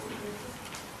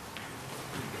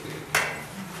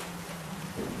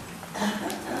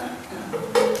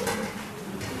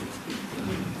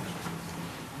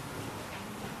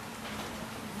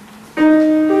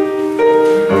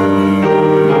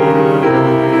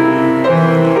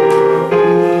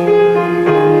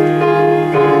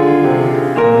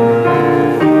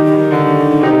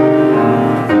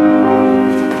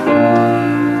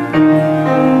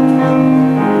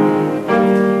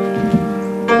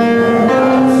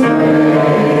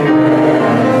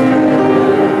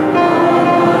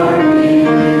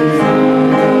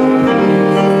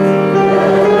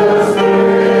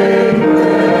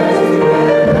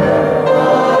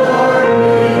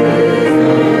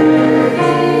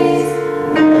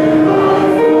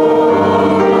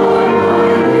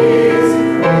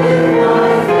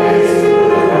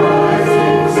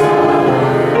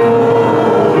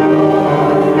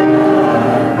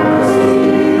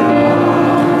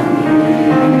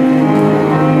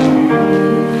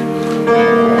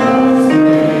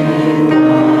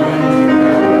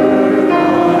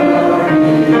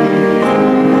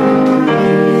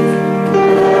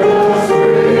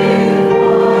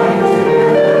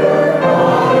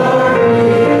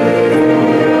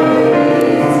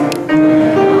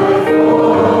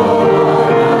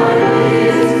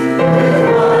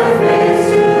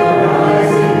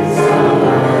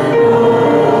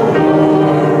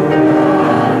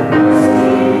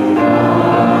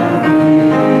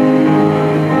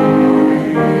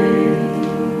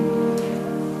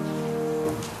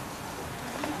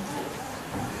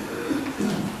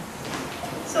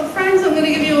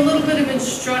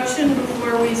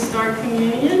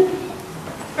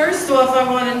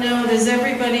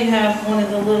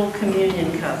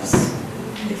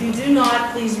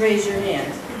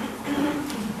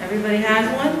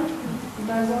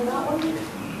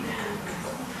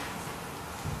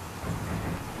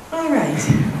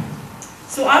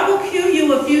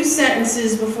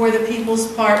 Before the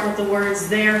people's part with the words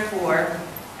therefore,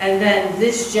 and then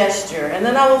this gesture. And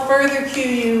then I will further cue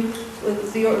you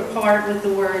with your part with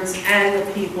the words and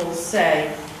the people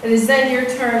say. It is then your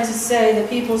turn to say the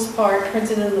people's part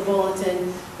printed in the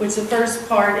bulletin, which the first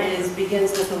part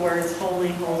begins with the words holy,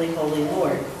 holy, holy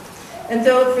Lord. And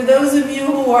though for those of you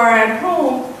who are at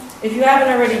home, if you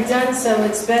haven't already done so,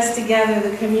 it's best to gather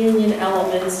the communion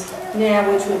elements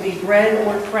now, which would be bread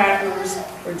or crackers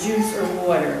or juice or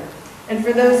water. And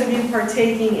for those of you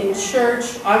partaking in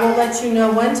church, I will let you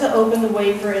know when to open the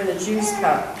wafer and the juice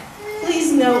cup.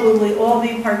 Please note we will all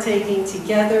be partaking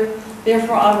together.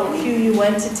 Therefore, I will cue you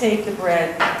when to take the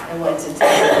bread and when to take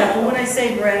the cup. And when I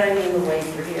say bread, I mean the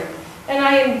wafer here. And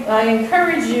I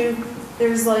encourage you,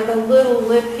 there's like a little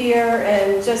lip here,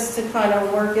 and just to kind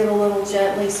of work it a little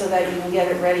gently so that you can get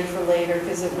it ready for later,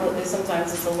 because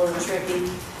sometimes it's a little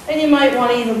tricky. And you might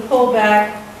want to even pull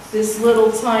back this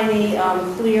little tiny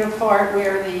clear part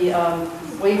where the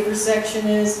wafer section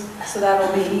is, so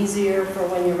that'll be easier for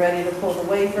when you're ready to pull the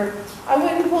wafer. I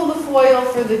wouldn't pull the foil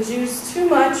for the juice too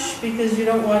much because you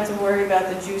don't want to worry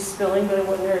about the juice spilling, but it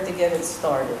wouldn't hurt to get it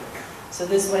started. So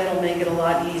this way it'll make it a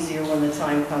lot easier when the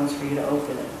time comes for you to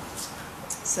open it.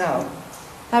 So,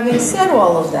 having said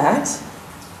all of that,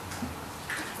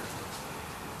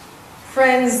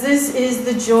 friends, this is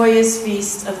the joyous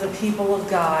feast of the people of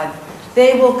God.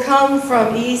 They will come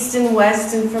from east and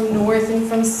west and from north and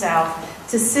from south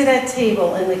to sit at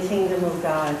table in the kingdom of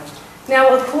God.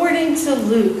 Now, according to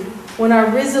Luke, when our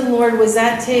risen Lord was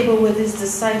at table with his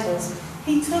disciples,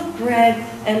 he took bread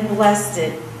and blessed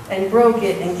it and broke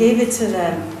it and gave it to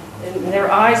them. And their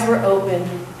eyes were opened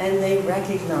and they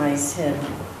recognized him.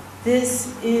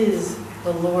 This is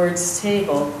the Lord's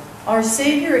table. Our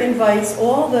Savior invites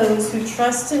all those who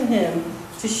trust in him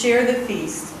to share the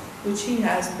feast which he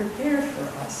has prepared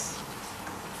for us.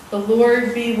 The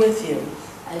Lord be with you.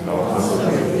 And also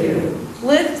with you.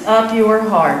 Lift up your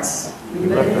hearts. We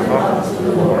lift them up to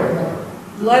the Lord.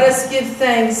 Let us give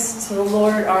thanks to the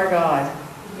Lord our God.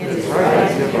 It is right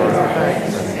to give our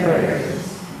thanks and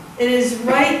praise. It is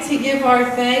right to give our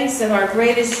thanks and our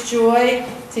greatest joy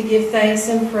to give thanks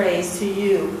and praise to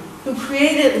you, who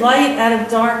created light out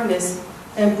of darkness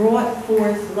and brought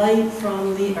forth light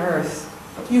from the earth.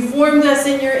 You formed us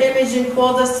in your image and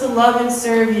called us to love and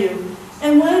serve you.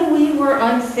 And when we were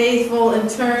unfaithful and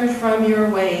turned from your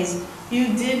ways,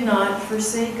 you did not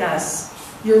forsake us.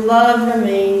 Your love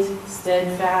remained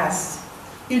steadfast.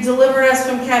 You delivered us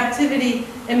from captivity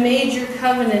and made your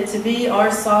covenant to be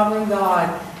our sovereign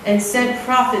God, and sent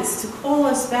prophets to call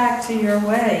us back to your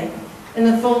way. In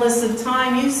the fullness of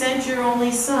time, you sent your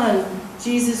only Son,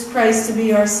 Jesus Christ, to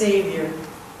be our Savior.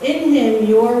 In him,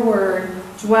 your word,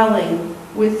 dwelling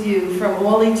with you from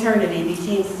all eternity,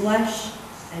 became flesh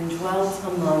and dwelt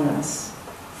among us,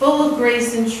 full of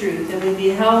grace and truth, and we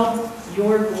beheld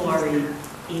your glory,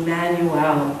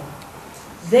 Emmanuel.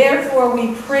 Therefore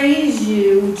we praise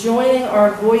you, joining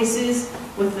our voices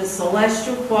with the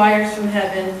celestial choirs from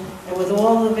heaven and with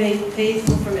all the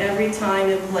faithful from every time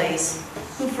and place,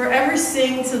 who forever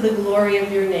sing to the glory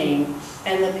of your name.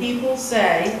 And the people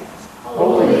say,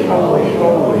 Holy, holy,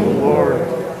 holy, Lord,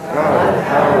 God of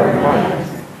power and might.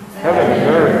 Heaven and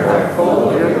earth are full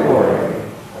of your glory.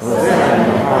 Hosanna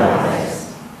in the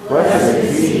highest. Blessed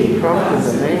is he who comes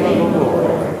in the name of the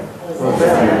Lord.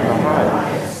 Hosanna in the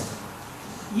highest.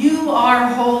 You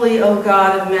are holy, O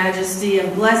God of majesty,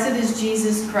 and blessed is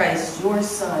Jesus Christ, your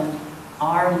Son,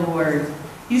 our Lord.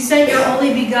 You sent your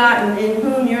only begotten, in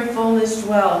whom your fullness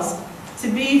dwells, to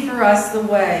be for us the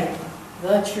way,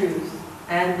 the truth,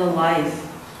 and the life.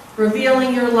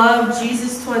 Revealing your love,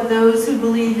 Jesus taught those who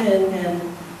believe in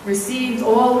him, received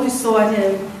all who sought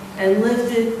him, and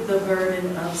lifted the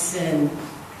burden of sin.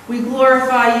 We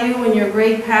glorify you in your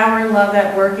great power and love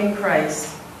at work in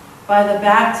Christ. By the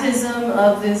baptism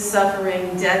of this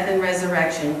suffering, death, and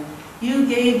resurrection, you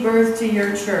gave birth to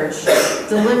your church,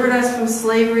 delivered us from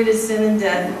slavery to sin and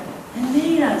death, and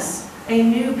made us a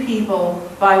new people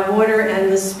by water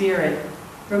and the Spirit.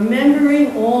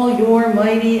 Remembering all your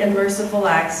mighty and merciful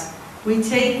acts, we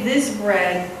take this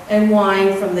bread and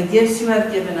wine from the gifts you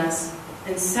have given us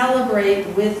and celebrate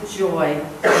with joy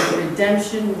the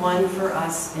redemption won for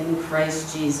us in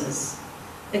Christ Jesus.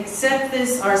 Accept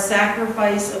this, our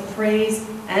sacrifice of praise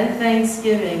and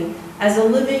thanksgiving, as a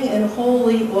living and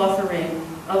holy offering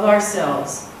of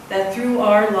ourselves, that through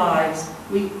our lives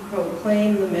we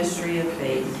proclaim the mystery of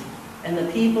faith. And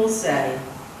the people say,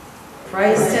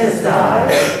 Christ has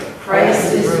died,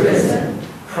 Christ is risen,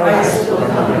 Christ will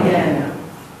come again.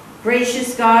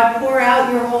 Gracious God, pour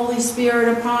out your Holy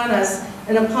Spirit upon us,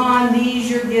 and upon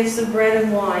these your gifts of bread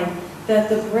and wine, that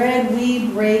the bread we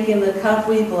break and the cup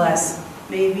we bless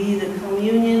may be the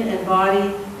communion and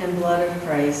body and blood of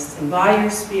Christ. And by your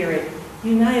Spirit,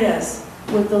 unite us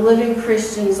with the living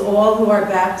Christians, all who are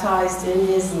baptized in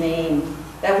his name,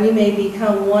 that we may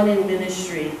become one in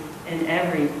ministry in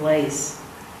every place.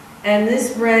 And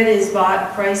this bread is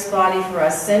Christ's body for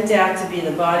us, sent out to be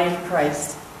the body of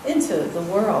Christ into the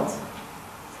world.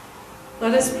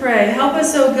 Let us pray. Help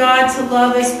us, O God, to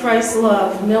love as Christ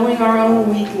loved, knowing our own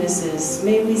weaknesses.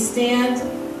 May we stand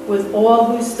with all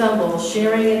who stumble,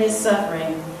 sharing in his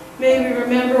suffering. May we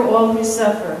remember all who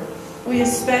suffer. We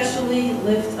especially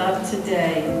lift up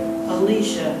today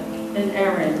Alicia and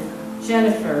Erin,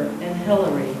 Jennifer and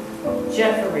Hillary,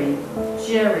 Jeffrey,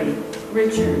 Jerry,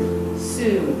 Richard,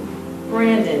 Sue,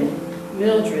 Brandon,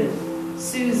 Mildred,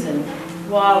 Susan,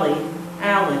 Wally,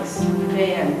 Alex,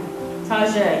 Van,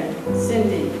 Tajay,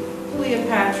 Cindy,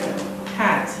 Cleopatra,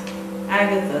 Pat,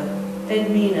 Agatha,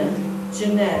 Edmina,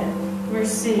 Jeanette,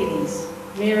 Mercedes,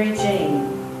 Mary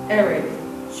Jane, Eric,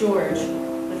 George,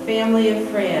 the family of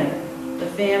Fran, the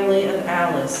family of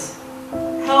Alice.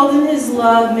 Held in his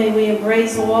love, may we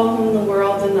embrace all whom the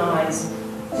world denies.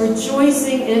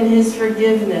 Rejoicing in his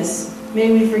forgiveness,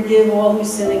 may we forgive all who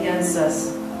sin against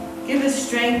us. Give us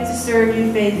strength to serve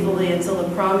you faithfully until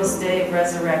the promised day of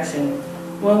resurrection,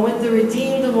 when with the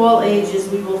redeemed of all ages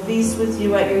we will feast with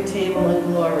you at your table in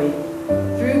glory.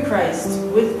 Through Christ,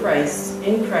 with Christ,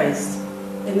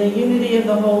 in the unity of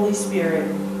the Holy Spirit,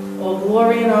 all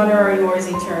glory and honor are yours,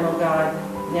 eternal God,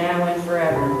 now and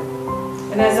forever.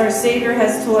 And as our Savior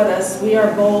has taught us, we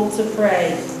are bold to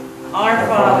pray, Our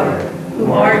Father,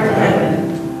 who art in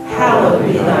heaven, hallowed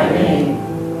be thy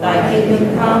name. Thy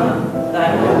kingdom come,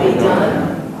 thy will be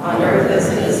done, on earth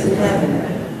as it is in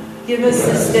heaven. Give us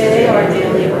this day our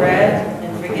daily bread,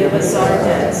 and forgive us our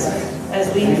debts,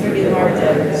 as we forgive our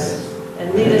debtors.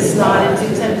 And lead us not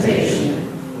into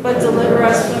temptation, but deliver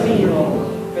us from evil.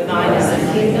 For thine is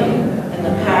the kingdom, and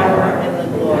the power, and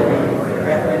the glory,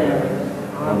 forever and ever.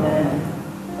 Amen.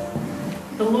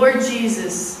 The Lord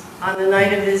Jesus, on the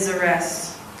night of his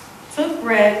arrest, took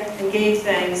bread and gave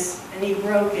thanks, and he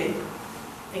broke it,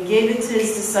 and gave it to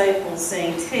his disciples,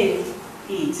 saying, "Take,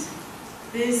 eat.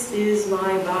 This is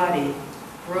my body,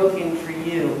 broken for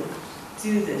you.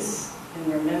 Do this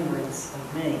in remembrance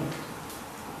of me."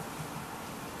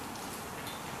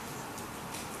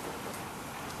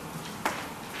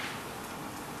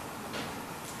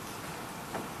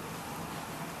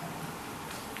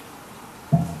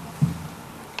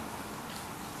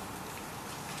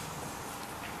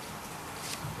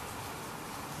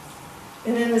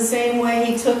 And in the same way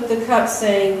he took the cup,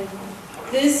 saying,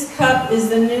 "This cup is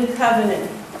the new covenant,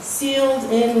 sealed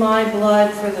in my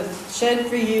blood, shed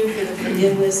for you for the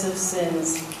forgiveness of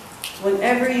sins.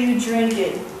 Whenever you drink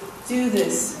it, do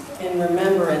this in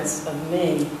remembrance of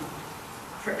me.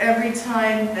 For every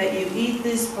time that you eat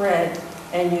this bread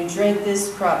and you drink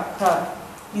this cup,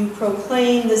 you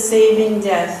proclaim the saving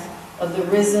death of the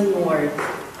risen Lord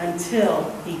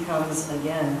until he comes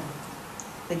again."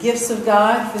 The gifts of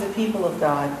God for the people of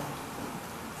God.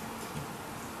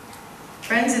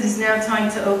 Friends, it is now time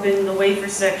to open the wafer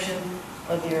section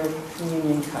of your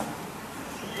communion cup.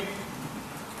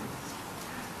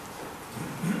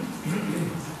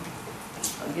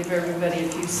 I'll give everybody a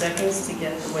few seconds to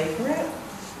get the wafer out.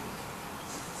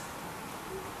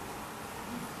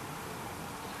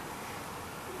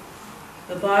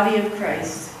 The body of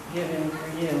Christ given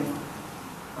for you.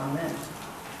 Amen.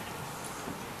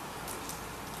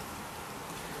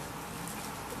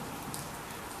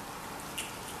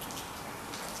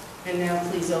 And now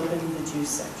please open the juice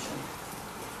section.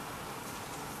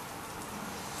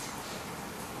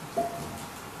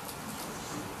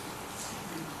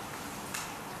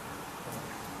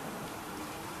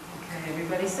 Okay,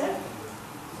 everybody set?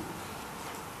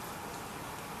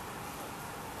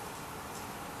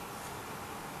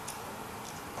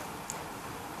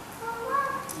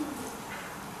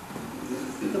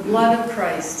 The blood of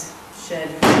Christ shed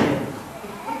for you.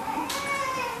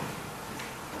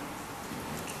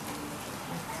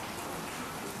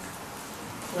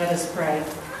 Let us pray.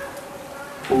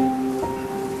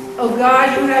 O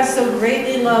God, you have so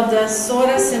greatly loved us, sought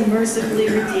us, and mercifully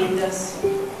redeemed us.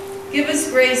 Give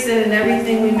us grace that in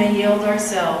everything we may yield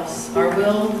ourselves, our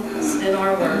will and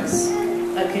our works,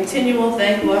 a continual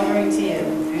thank offering to you,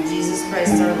 through Jesus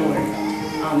Christ our Lord.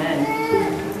 Amen.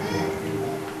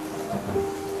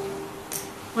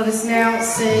 Let us now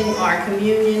sing our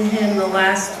communion hymn, the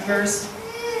last verse.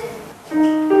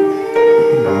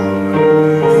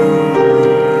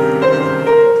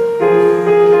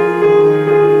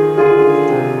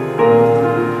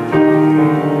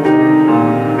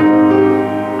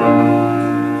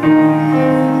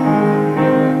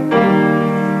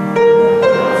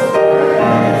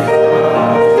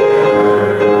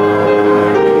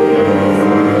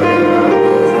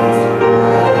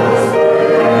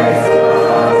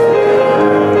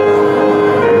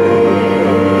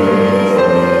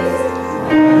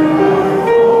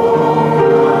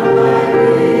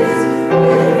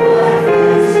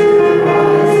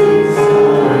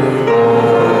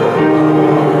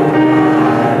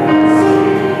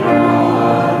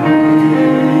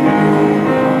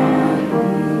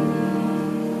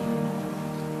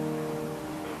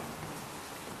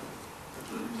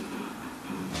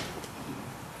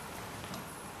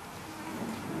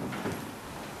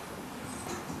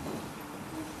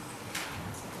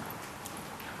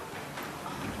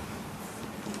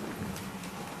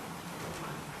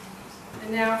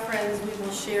 And now, friends, we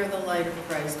will share the light of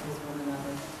Christ with one another.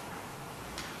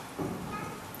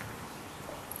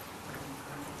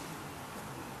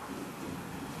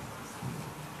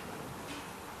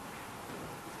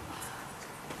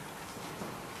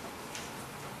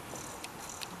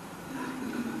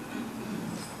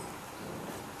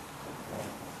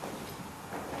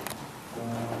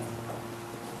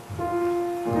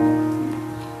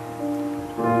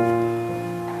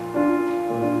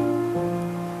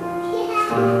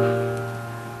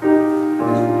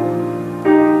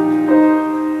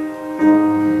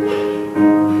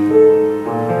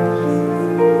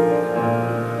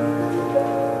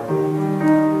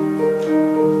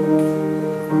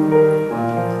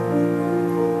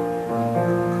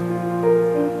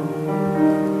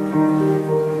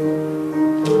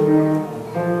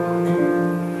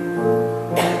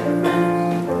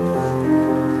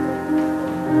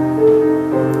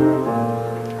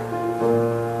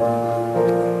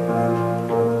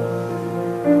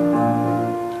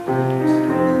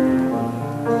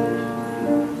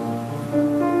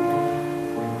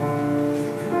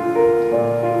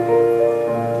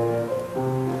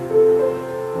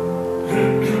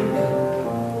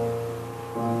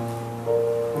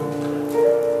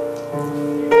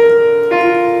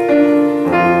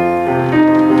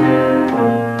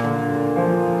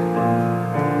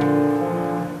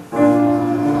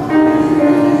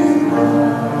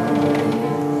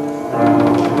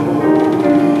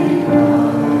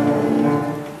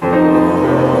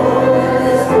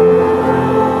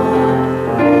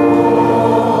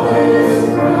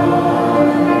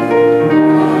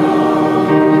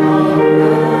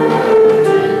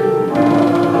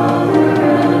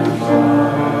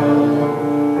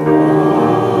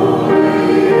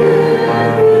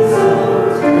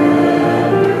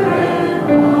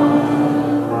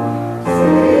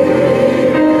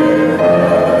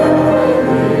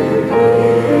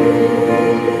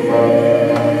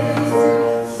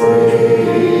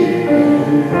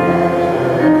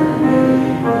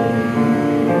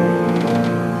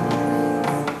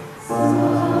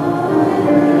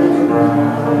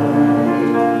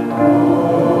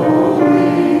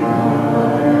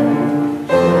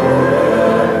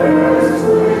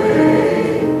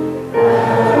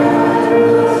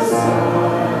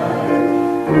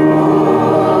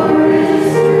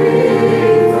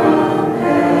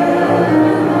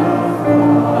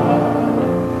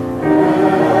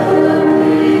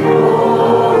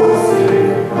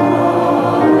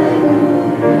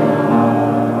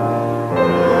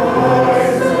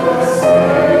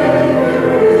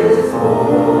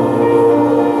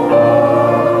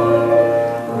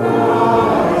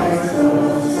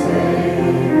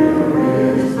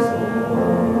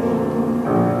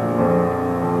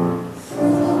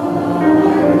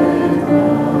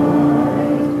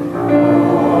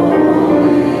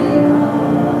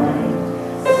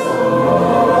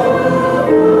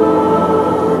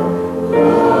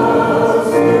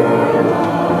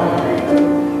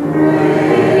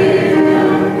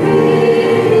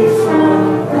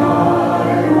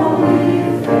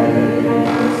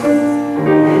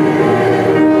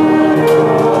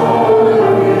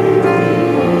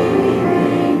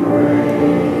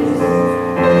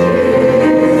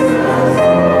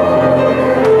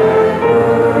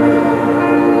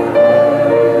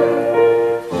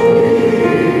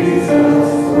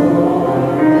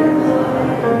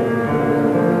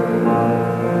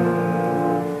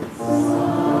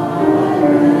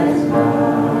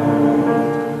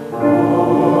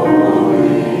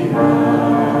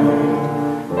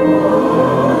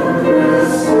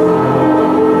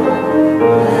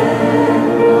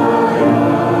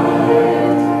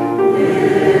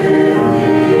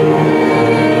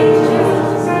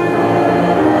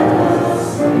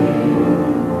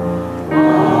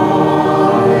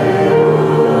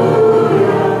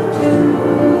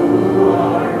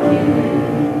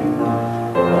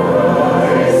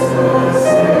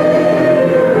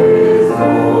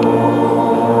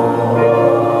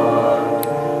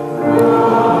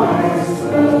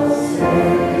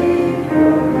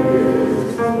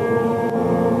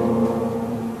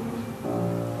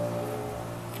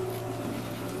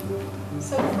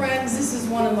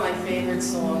 favorite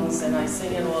songs, and I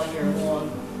sing it all year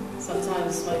long.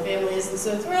 Sometimes my family isn't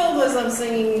so thrilled as I'm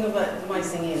singing, but my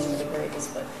singing isn't the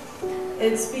greatest. But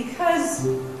it's because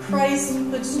Christ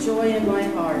puts joy in my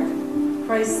heart.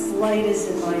 Christ's light is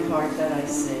in my heart that I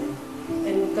sing.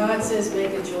 And God says,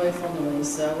 make a joyful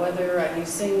noise. So whether you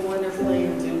sing wonderfully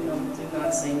or do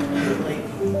not sing wonderfully,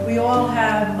 we all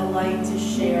have a light to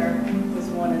share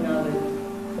with one another.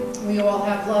 We all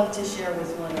have love to share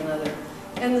with one another.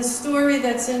 And the story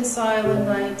that's in Silent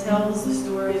Night tells the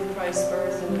story of Christ's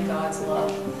birth and of God's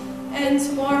love. And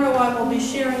tomorrow I will be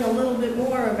sharing a little bit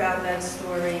more about that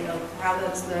story of how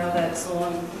that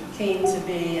song came to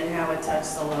be and how it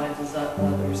touched the lives of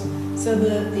others. So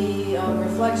the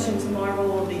reflection tomorrow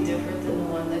will be different than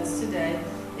the one that's today.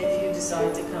 If you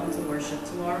decide to come to worship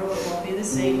tomorrow, it won't be the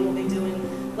same. We'll be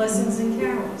doing lessons and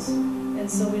carols. And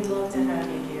so we'd love to have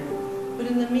you here. But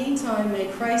in the meantime, may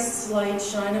Christ's light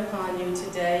shine upon you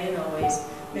today and always.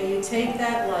 May you take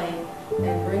that light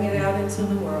and bring it out into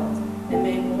the world. And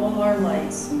may all our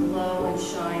lights glow and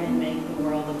shine and make the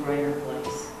world a brighter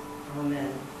place.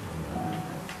 Amen.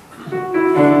 Please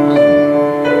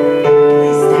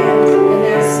stand and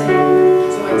now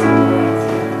sing Joy to the World.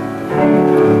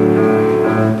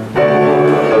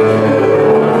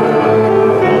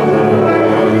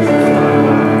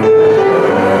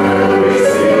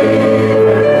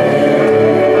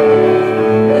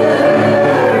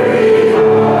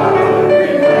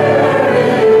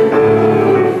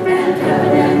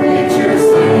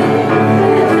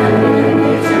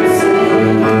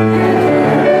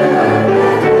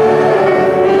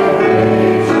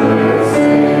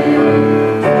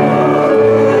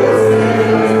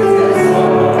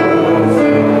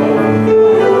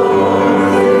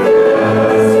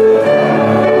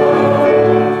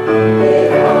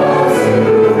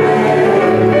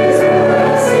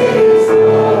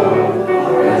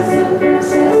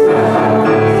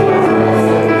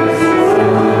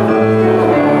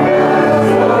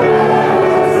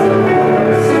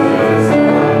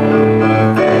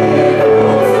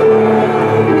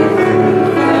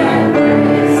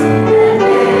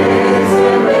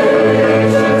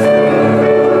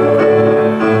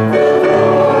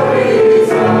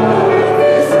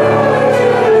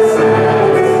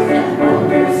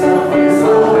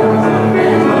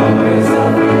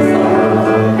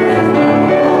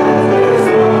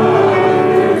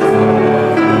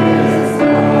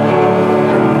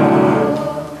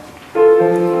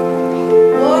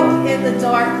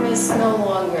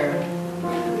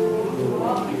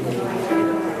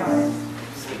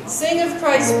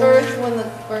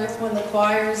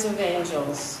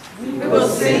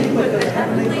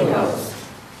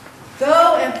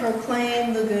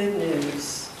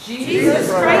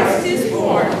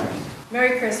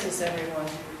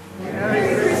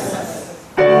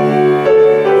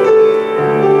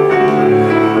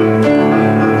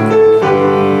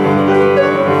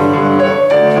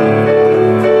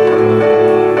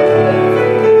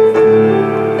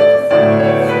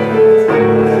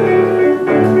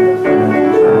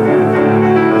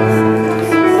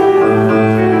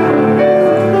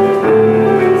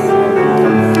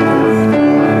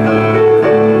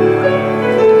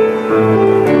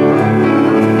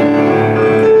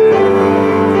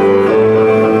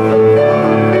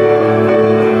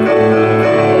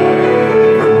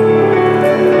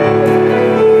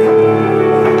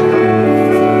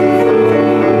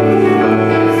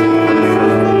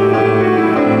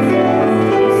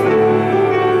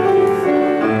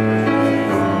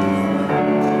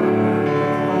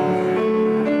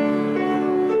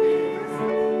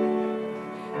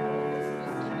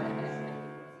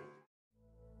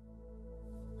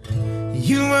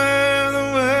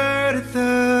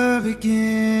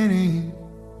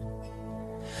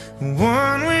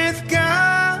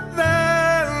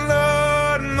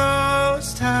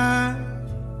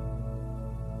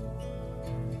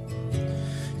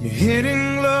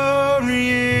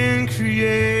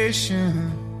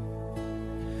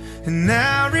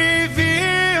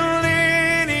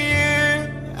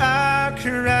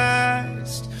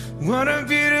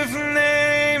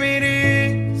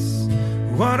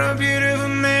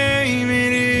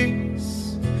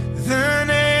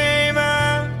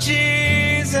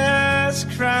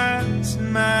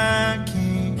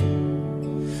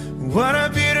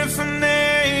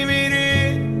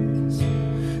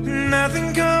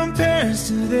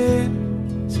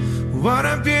 What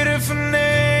a beautiful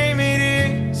name it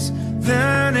is,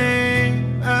 the